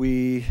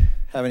 we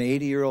have an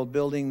 80-year-old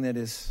building that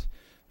has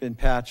been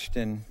patched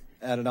and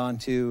added on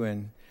to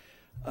and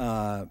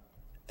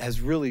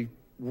has really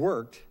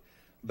worked,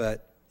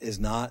 but is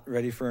not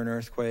ready for an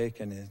earthquake,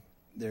 and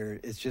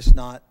it's just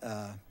not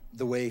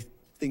the way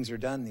things are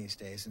done these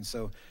days. And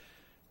so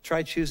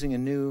try choosing a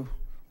new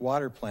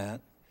water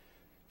plant.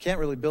 Can't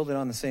really build it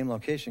on the same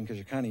location because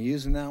you're kind of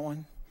using that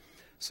one.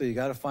 So you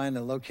got to find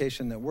a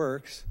location that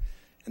works.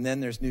 And then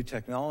there's new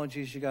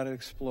technologies you got to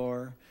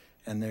explore.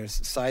 And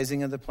there's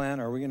sizing of the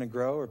plant. Are we going to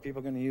grow? Are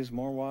people going to use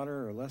more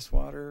water or less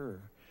water? Or,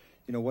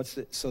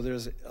 so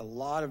there's a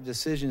lot of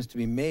decisions to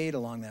be made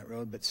along that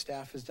road, but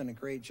staff has done a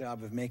great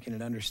job of making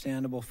it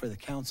understandable for the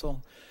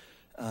council.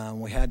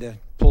 We had to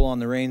pull on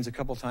the reins a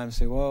couple times and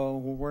say, well,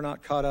 we're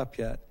not caught up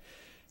yet.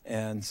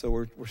 And so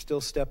we're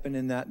still stepping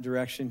in that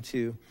direction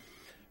to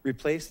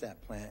replace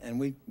that plant.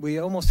 And we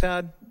almost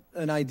had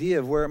an idea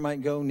of where it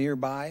might go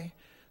nearby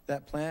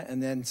that plant.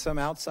 And then some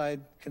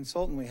outside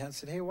consultant we had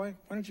said, hey, why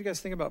don't you guys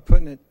think about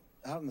putting it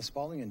out in the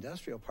Spalding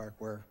Industrial Park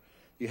where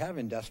you have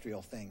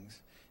industrial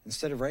things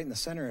instead of right in the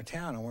center of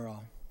town? And we're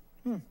all,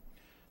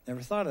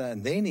 never thought of that.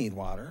 And they need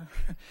water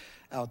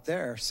out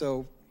there.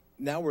 So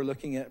now we're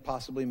looking at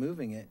possibly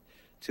moving it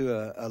to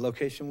a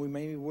location we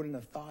maybe wouldn't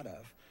have thought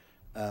of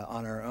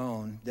on our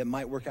own that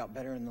might work out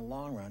better in the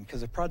long run.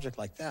 Because a project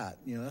like that,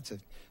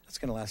 that's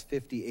going to last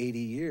 50, 80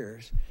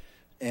 years.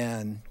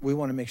 And we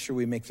want to make sure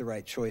we make the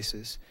right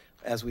choices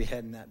as we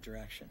head in that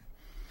direction.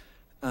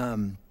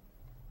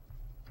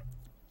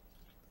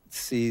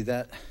 See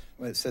that,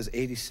 it says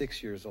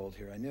 86 years old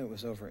here. I knew it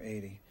was over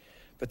 80.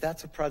 But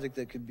that's a project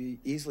that could be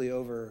easily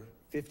over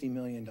 $50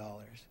 million.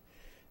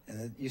 And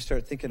then you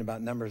start thinking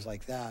about numbers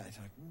like that. It's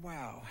like,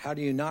 wow, how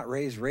do you not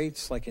raise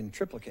rates like in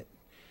triplicate?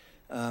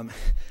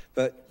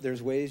 But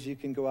there's ways you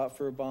can go out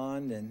for a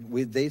bond. And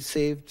they've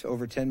saved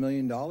over $10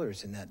 million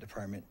in that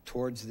department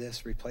towards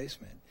this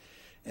replacement.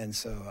 And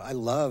so I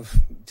love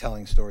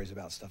telling stories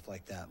about stuff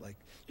like that. Like,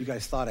 you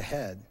guys thought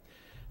ahead.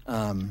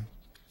 And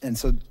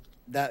so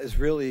that is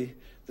really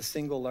the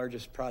single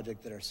largest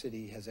project that our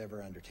city has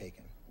ever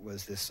undertaken,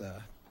 was this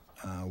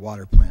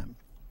water plant.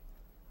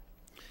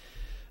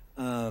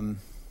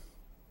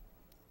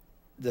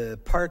 The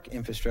park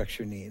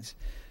infrastructure needs.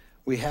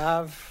 We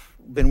have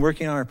been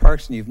working on our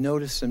parks, and you've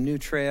noticed some new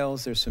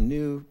trails. There's some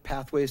new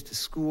pathways to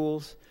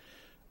schools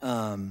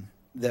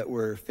that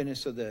were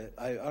finished. So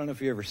I don't know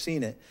if you've ever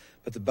seen it,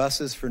 but the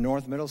buses for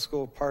North Middle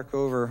School park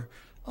over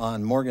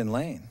on Morgan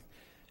Lane.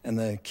 And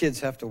the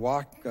kids have to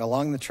walk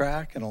along the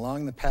track and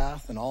along the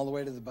path and all the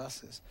way to the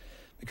buses.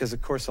 Because,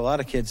 of course, a lot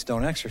of kids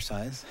don't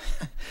exercise.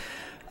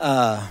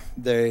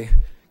 They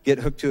get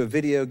hooked to a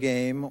video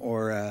game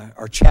or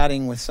are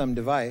chatting with some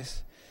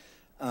device.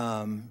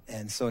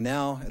 And so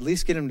now, at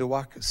least get them to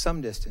walk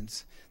some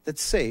distance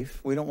that's safe.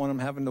 We don't want them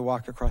having to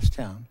walk across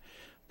town.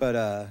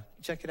 But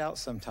check it out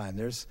sometime.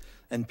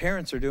 And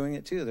parents are doing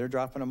it, too. They're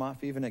dropping them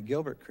off even at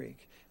Gilbert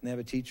Creek. And they have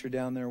a teacher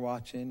down there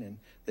watching, and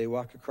they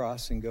walk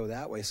across and go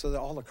that way so that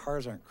all the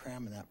cars aren't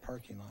cramming that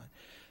parking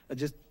lot.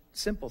 Just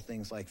simple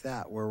things like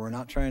that, where we're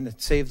not trying to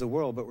save the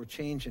world, but we're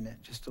changing it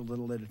just a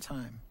little at a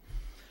time.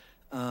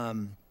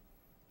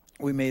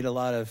 We made a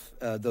lot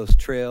of those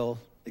trail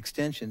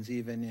extensions,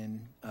 even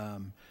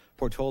in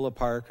Portola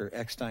Park or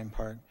Eckstein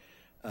Park,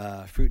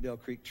 Fruitdale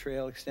Creek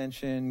Trail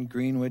Extension,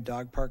 Greenwood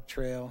Dog Park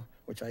Trail,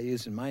 which I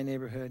use in my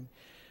neighborhood,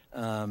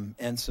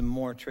 and some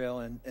more trail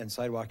and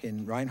sidewalk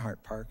in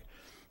Reinhardt Park.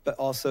 But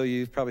also,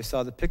 you probably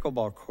saw the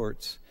pickleball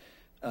courts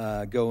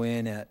go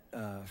in at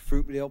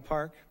Fruitdale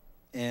Park,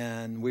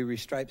 and we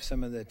restriped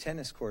some of the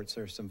tennis courts,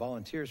 or some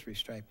volunteers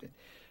restriped it,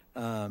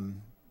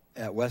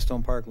 at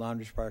Westone Park,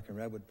 Laundridge Park, and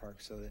Redwood Park.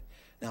 So that,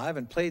 now, I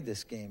haven't played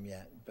this game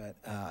yet, but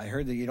I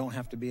heard that you don't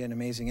have to be an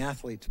amazing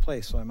athlete to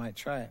play, so I might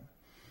try it.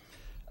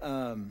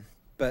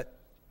 But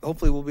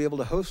hopefully we'll be able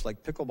to host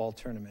like pickleball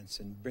tournaments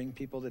and bring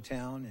people to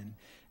town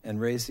and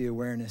raise the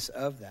awareness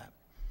of that.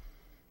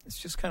 It's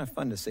just kind of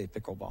fun to say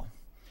pickleball.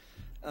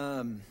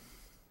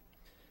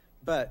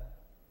 But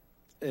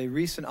a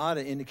recent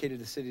audit indicated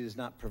the city does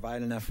not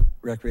provide enough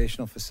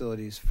recreational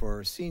facilities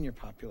for senior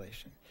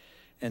population.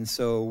 And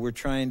so we're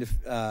trying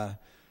to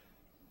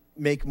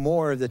make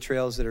more of the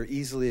trails that are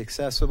easily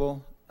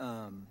accessible,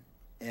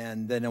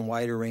 and then a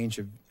wider range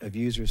of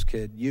users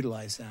could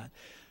utilize that.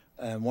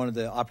 And one of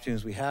the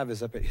opportunities we have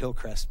is up at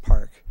Hillcrest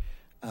Park.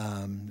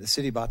 The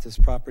city bought this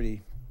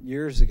property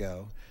years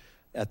ago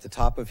at the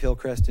top of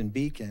Hillcrest and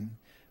Beacon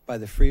by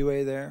the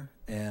freeway there.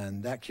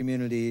 And that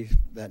community,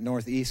 that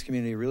northeast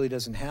community, really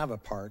doesn't have a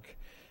park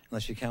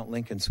unless you count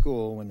Lincoln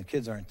School when the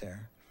kids aren't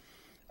there.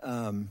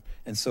 And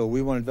so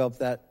we want to develop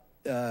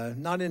that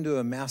not into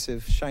a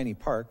massive, shiny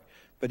park,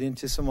 but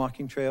into some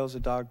walking trails, a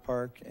dog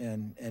park,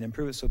 and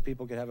improve it so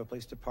people could have a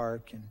place to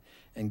park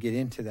and get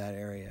into that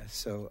area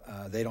so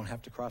they don't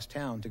have to cross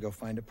town to go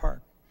find a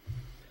park.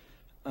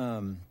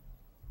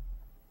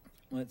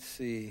 Let's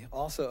see.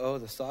 Also,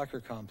 the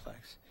soccer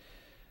complex.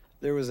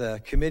 There was a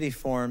committee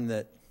formed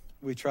that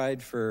we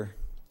tried for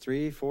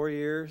 3-4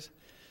 years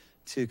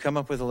to come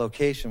up with a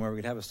location where we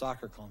could have a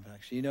soccer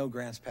complex. You know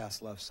Grants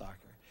Pass loves soccer,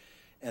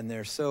 and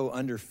they're so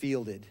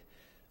underfielded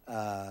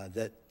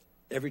that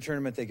every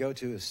tournament they go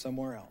to is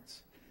somewhere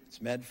else.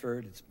 It's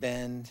Medford, it's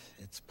Bend,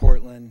 it's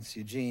Portland, it's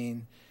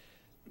Eugene.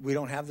 We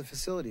don't have the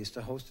facilities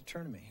to host a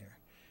tournament here,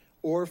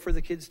 or for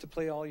the kids to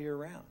play all year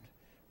round.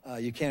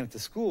 You can at the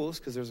schools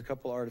because there's a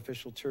couple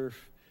artificial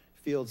turf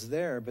fields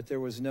there, but there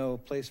was no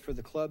place for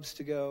the clubs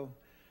to go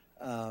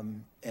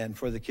and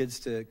for the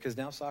kids to, because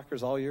now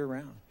soccer's all year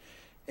round.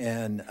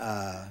 And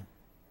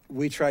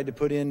we tried to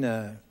put in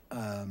a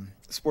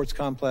sports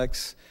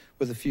complex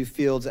with a few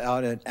fields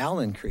out at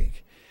Allen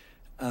Creek,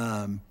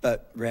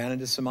 but ran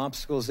into some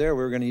obstacles there.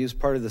 We were going to use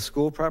part of the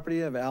school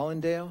property of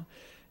Allendale,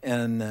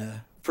 and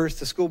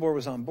first the school board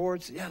was on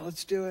board, said, yeah,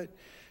 let's do it.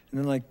 And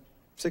then like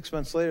 6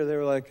 months later, they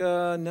were like,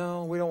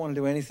 no, we don't want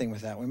to do anything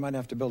with that. We might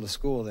have to build a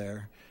school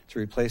there to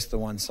replace the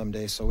one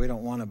someday, so we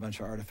don't want a bunch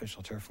of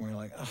artificial turf. And we're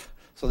like, ugh.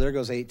 So there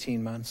goes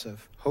 18 months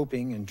of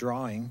hoping and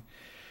drawing.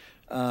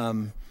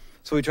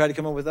 So we tried to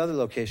come up with other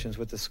locations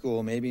with the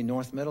school, maybe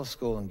North Middle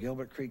School and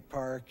Gilbert Creek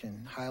Park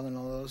and Highland,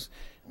 all those.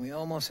 And we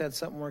almost had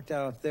something worked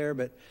out there,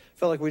 but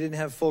felt like we didn't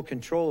have full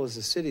control as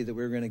a city, that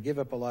we were going to give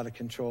up a lot of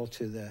control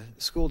to the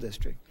school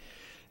district.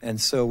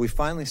 And so we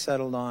finally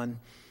settled on,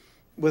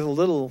 with a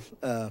little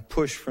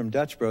push from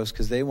Dutch Bros,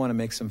 because they want to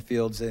make some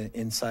fields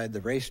inside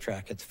the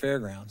racetrack at the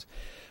fairgrounds.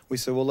 We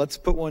said, well, let's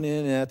put one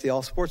in at the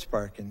All Sports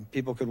Park, and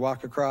people could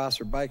walk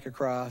across or bike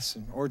across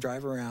or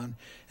drive around,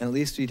 and at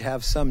least you'd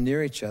have some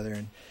near each other.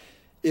 And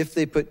if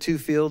they put 2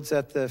 fields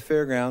at the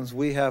fairgrounds,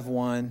 we have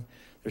 1.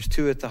 There's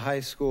 2 at the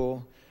high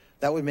school.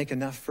 That would make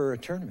enough for a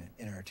tournament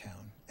in our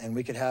town. And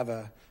we could have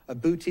a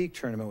boutique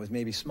tournament with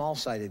maybe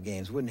small-sided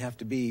games. Wouldn't have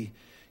to be,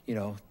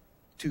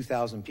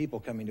 2,000 people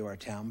coming to our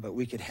town, but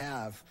we could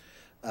have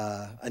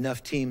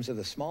enough teams of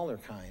the smaller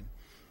kind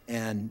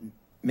and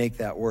make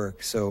that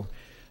work. So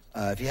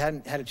if you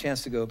hadn't had a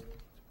chance to go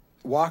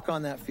walk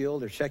on that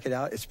field or check it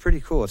out, it's pretty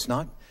cool. It's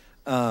not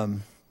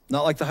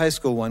like the high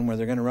school one where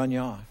they're going to run you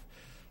off.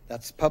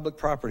 That's public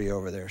property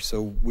over there,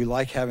 so we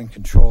like having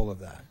control of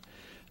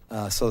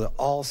that so that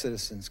all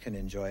citizens can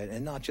enjoy it,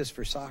 and not just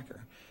for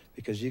soccer,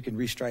 because you can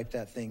restripe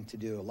that thing to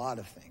do a lot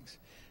of things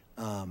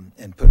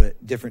and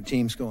put different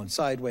teams going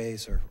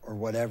sideways or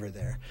whatever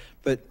there.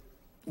 But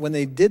when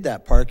they did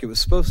that park, it was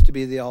supposed to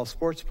be the All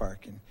Sports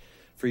Park, and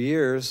for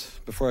years,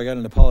 before I got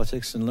into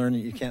politics and learned that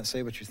you can't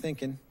say what you're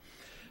thinking,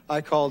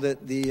 I called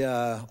it the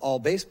All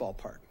Baseball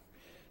Park,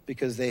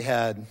 because they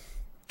had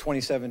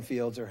 27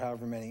 fields or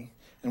however many,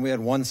 and we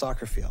had 1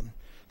 soccer field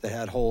that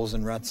had holes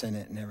and ruts in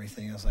it and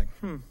everything. I was like,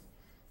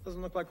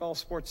 doesn't look like all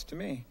sports to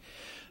me.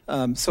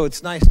 So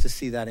it's nice to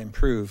see that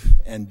improve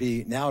and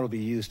now it'll be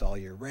used all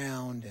year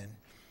round, and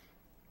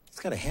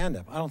it's got a hand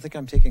up. I don't think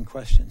I'm taking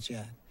questions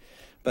yet,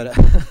 but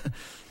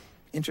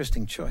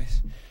interesting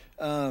choice.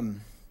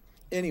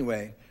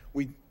 Anyway,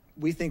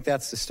 we think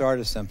that's the start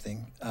of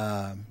something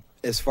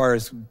as far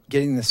as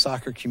getting the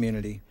soccer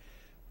community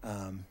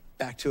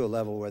back to a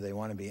level where they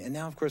want to be. And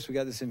now, of course, we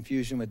got this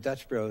infusion with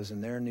Dutch Bros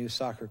and their new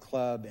soccer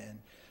club, and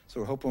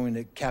so we're hoping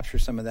to capture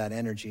some of that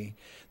energy.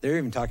 They're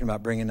even talking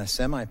about bringing a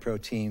semi-pro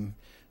team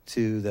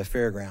to the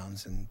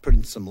fairgrounds and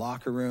putting some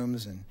locker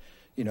rooms and,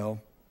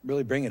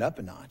 really bring it up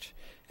a notch.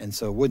 And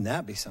so wouldn't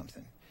that be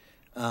something?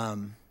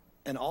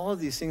 And all of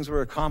these things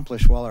were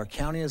accomplished while our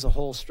county as a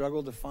whole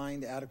struggled to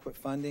find adequate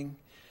funding,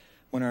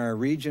 when our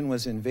region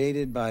was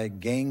invaded by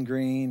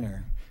gangrene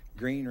or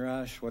green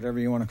rush, whatever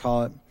you want to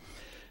call it,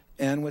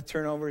 and with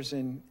turnovers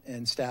in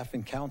staff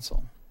and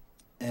council.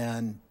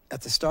 And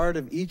at the start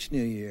of each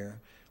new year,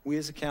 we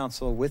as a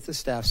council with the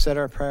staff set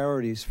our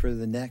priorities for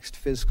the next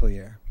fiscal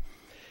year.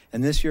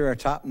 And this year, our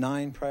top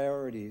 9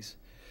 priorities,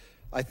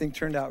 I think,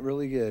 turned out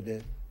really good.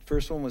 The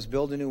first one was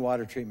build a new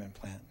water treatment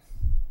plant.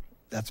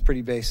 That's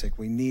pretty basic.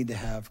 We need to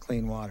have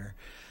clean water.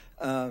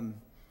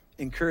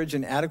 Encourage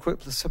an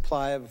adequate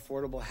supply of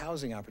affordable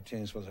housing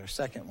opportunities was our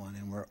second one,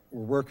 and we're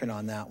working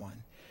on that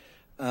one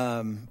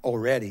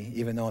already,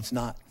 even though it's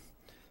not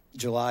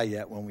July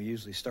yet when we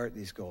usually start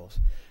these goals.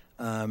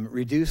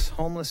 Reduce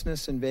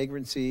homelessness and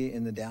vagrancy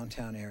in the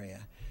downtown area.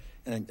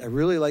 And I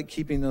really like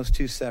keeping those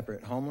 2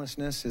 separate.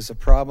 Homelessness is a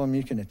problem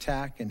you can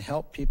attack and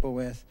help people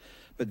with,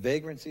 but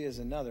vagrancy is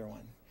another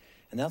one.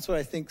 And that's what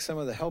I think some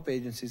of the help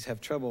agencies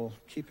have trouble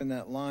keeping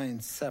that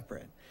line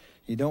separate.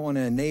 You don't want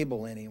to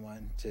enable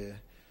anyone to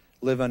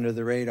live under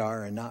the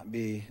radar and not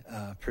be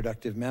a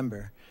productive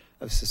member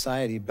of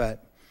society.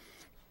 But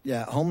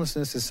yeah,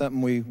 homelessness is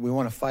something we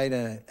want to fight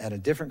at a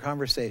different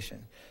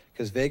conversation,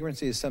 because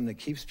vagrancy is something that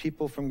keeps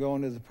people from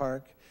going to the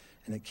park,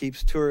 and it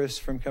keeps tourists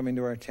from coming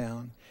to our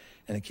town,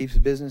 and it keeps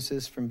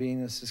businesses from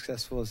being as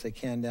successful as they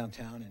can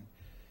downtown, and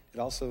it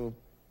also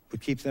would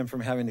keep them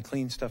from having to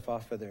clean stuff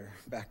off of their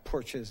back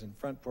porches and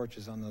front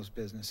porches on those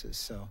businesses.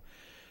 So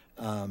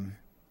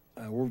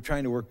we're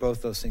trying to work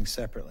both those things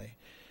separately.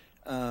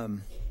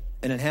 An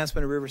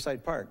enhancement of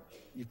Riverside Park.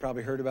 You've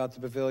probably heard about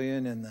the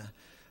pavilion and the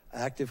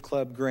Active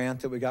Club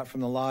grant that we got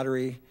from the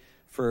lottery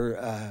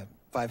for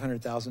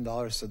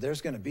 $500,000. So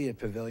there's going to be a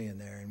pavilion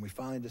there, and we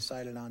finally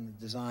decided on the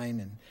design,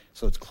 and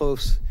so it's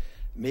close,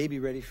 maybe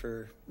ready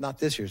for not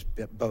this year's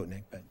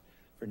Boatnik, but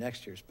for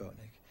next year's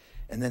Boatnik.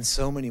 And then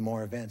so many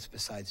more events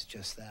besides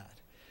just that.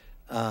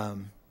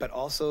 But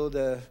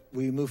also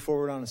we moved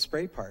forward on a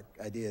spray park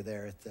idea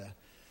there at the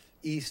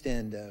east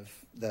end of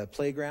the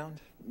playground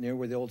near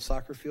where the old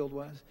soccer field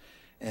was,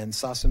 and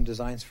saw some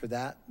designs for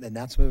that. And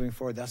that's moving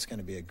forward. That's going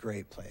to be a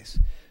great place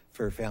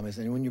for families.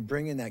 And when you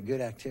bring in that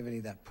good activity,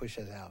 that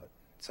pushes out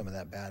some of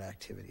that bad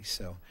activity.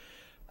 So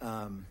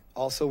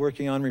also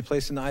working on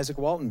replacing the Isaac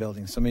Walton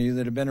building. Some of you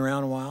that have been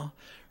around a while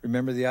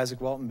remember the Isaac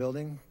Walton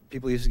building.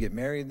 People used to get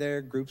married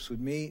there. Groups would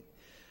meet.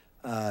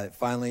 It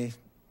finally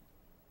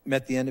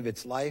met the end of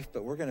its life,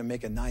 but we're going to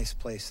make a nice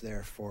place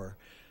there for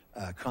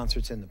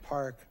concerts in the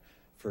park,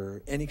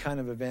 for any kind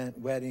of event,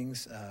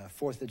 weddings,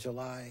 4th of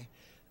July.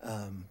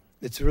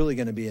 It's really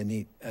going to be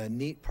a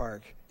neat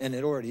park, and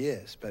it already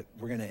is, but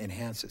we're going to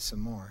enhance it some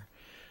more.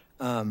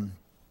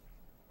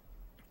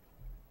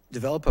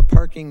 Develop a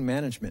parking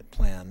management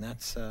plan.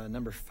 That's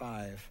number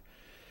 5.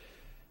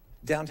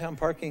 Downtown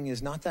parking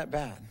is not that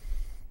bad,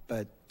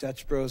 but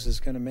Dutch Bros is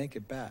going to make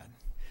it bad.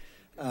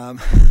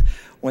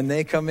 When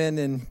they come in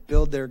and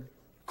build their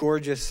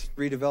gorgeous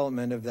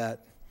redevelopment of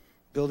that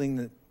building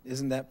that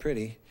isn't that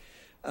pretty,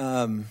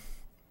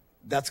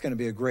 that's going to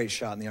be a great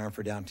shot in the arm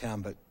for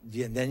downtown, but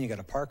then you got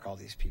to park all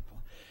these people.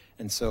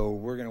 And so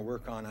we're going to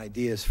work on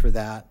ideas for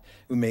that.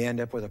 We may end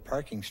up with a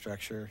parking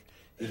structure,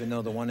 even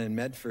though the one in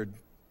Medford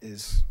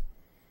is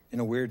in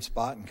a weird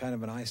spot and kind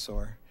of an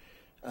eyesore.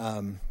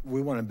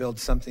 We want to build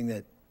something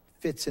that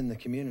fits in the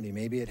community.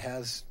 Maybe it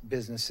has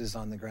businesses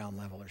on the ground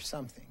level or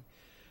something.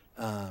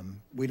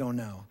 We don't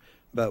know.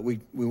 But we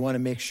want to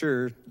make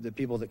sure the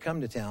people that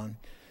come to town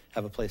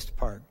have a place to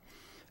park.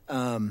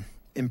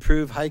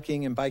 Improve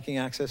hiking and biking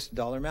access to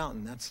Dollar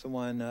Mountain. That's the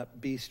one up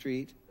B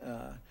Street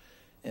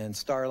and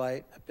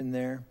Starlight up in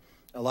there.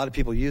 A lot of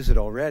people use it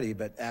already,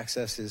 but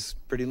access is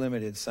pretty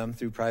limited. Some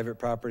through private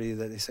property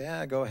that they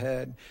say, go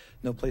ahead,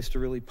 no place to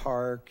really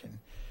park.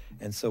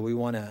 And so we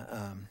want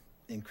to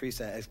increase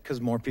that because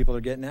more people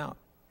are getting out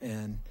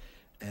and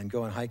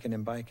going hiking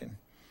and biking.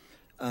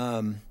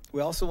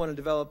 We also want to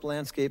develop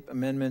landscape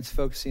amendments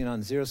focusing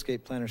on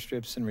xeriscape planter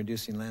strips and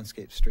reducing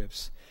landscape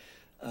strips.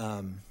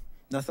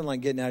 Nothing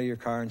like getting out of your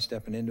car and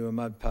stepping into a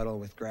mud puddle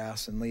with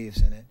grass and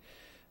leaves in it.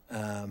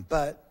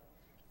 But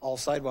all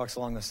sidewalks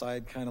along the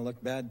side kind of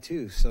look bad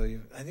too. So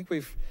I think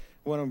we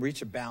want to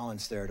reach a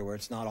balance there to where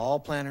it's not all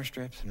planter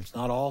strips and it's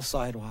not all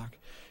sidewalk,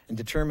 and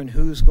determine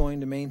who's going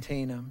to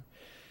maintain them.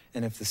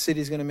 And if the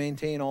city's going to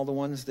maintain all the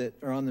ones that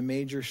are on the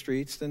major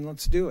streets, then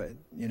let's do it,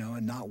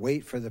 and not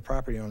wait for the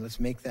property owner. Let's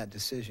make that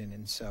decision.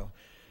 And so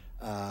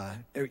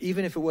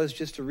even if it was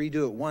just to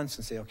redo it once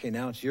and say, okay,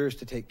 now it's yours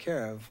to take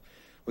care of,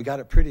 we got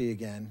it pretty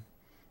again,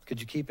 could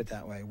you keep it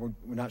that way? We're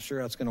not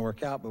sure how it's going to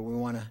work out, but we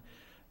want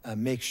to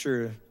make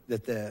sure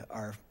that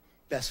our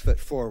best foot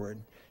forward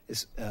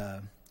is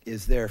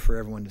there for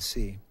everyone to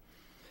see.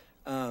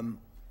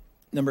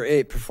 Number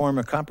 8, perform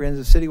a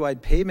comprehensive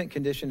citywide pavement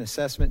condition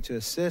assessment to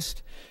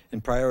assist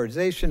in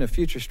prioritization of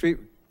future street,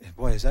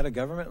 boy, is that a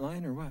government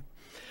line or what?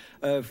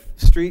 Of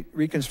street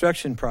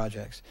reconstruction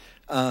projects.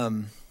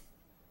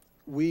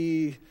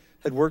 We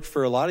had worked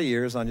for a lot of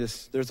years on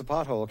there's a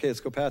pothole, okay,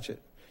 let's go patch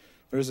it.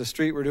 There's a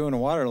street we're doing a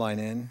water line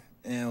in,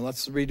 and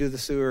let's redo the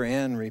sewer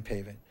and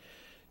repave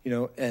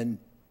it.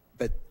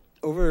 But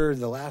over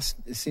the last,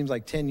 it seems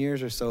like 10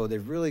 years or so,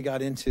 they've really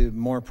got into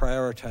more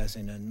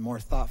prioritizing and more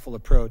thoughtful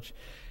approach.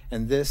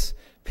 And this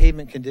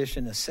pavement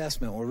condition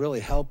assessment will really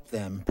help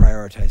them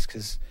prioritize,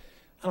 because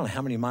I don't know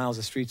how many miles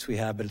of streets we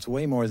have, but it's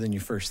way more than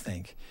you first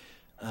think.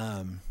 Do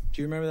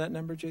you remember that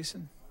number,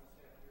 Jason?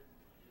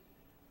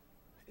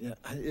 Yeah,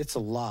 it's a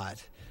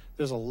lot.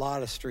 There's a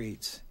lot of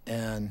streets,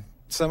 and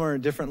some are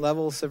at different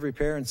levels of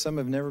repair, and some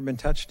have never been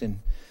touched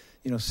in,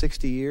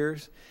 60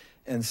 years.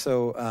 And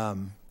so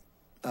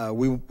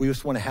we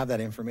just want to have that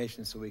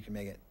information so we can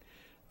make it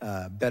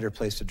a better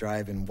place to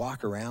drive and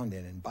walk around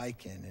in and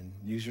bike in and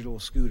use your little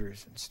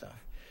scooters and stuff.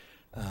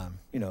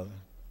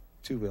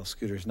 Two-wheel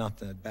scooters, not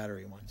the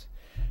battery ones.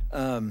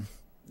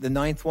 The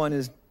 9th one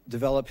is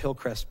develop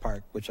Hillcrest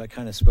Park, which I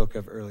kind of spoke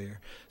of earlier.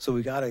 So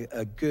we got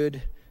a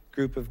good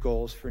group of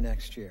goals for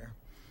next year.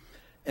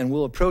 And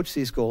we'll approach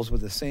these goals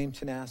with the same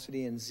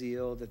tenacity and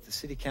zeal that the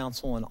city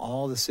council and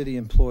all the city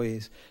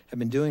employees have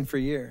been doing for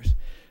years,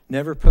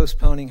 never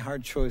postponing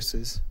hard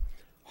choices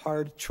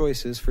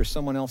for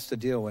someone else to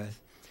deal with,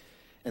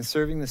 and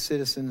serving the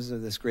citizens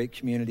of this great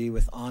community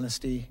with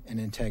honesty and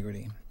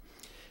integrity.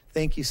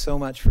 Thank you so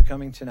much for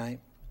coming tonight.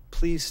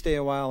 Please stay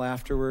a while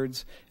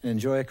afterwards and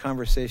enjoy a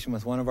conversation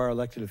with one of our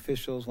elected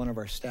officials, one of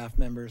our staff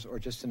members, or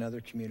just another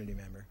community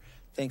member.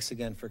 Thanks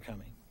again for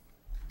coming.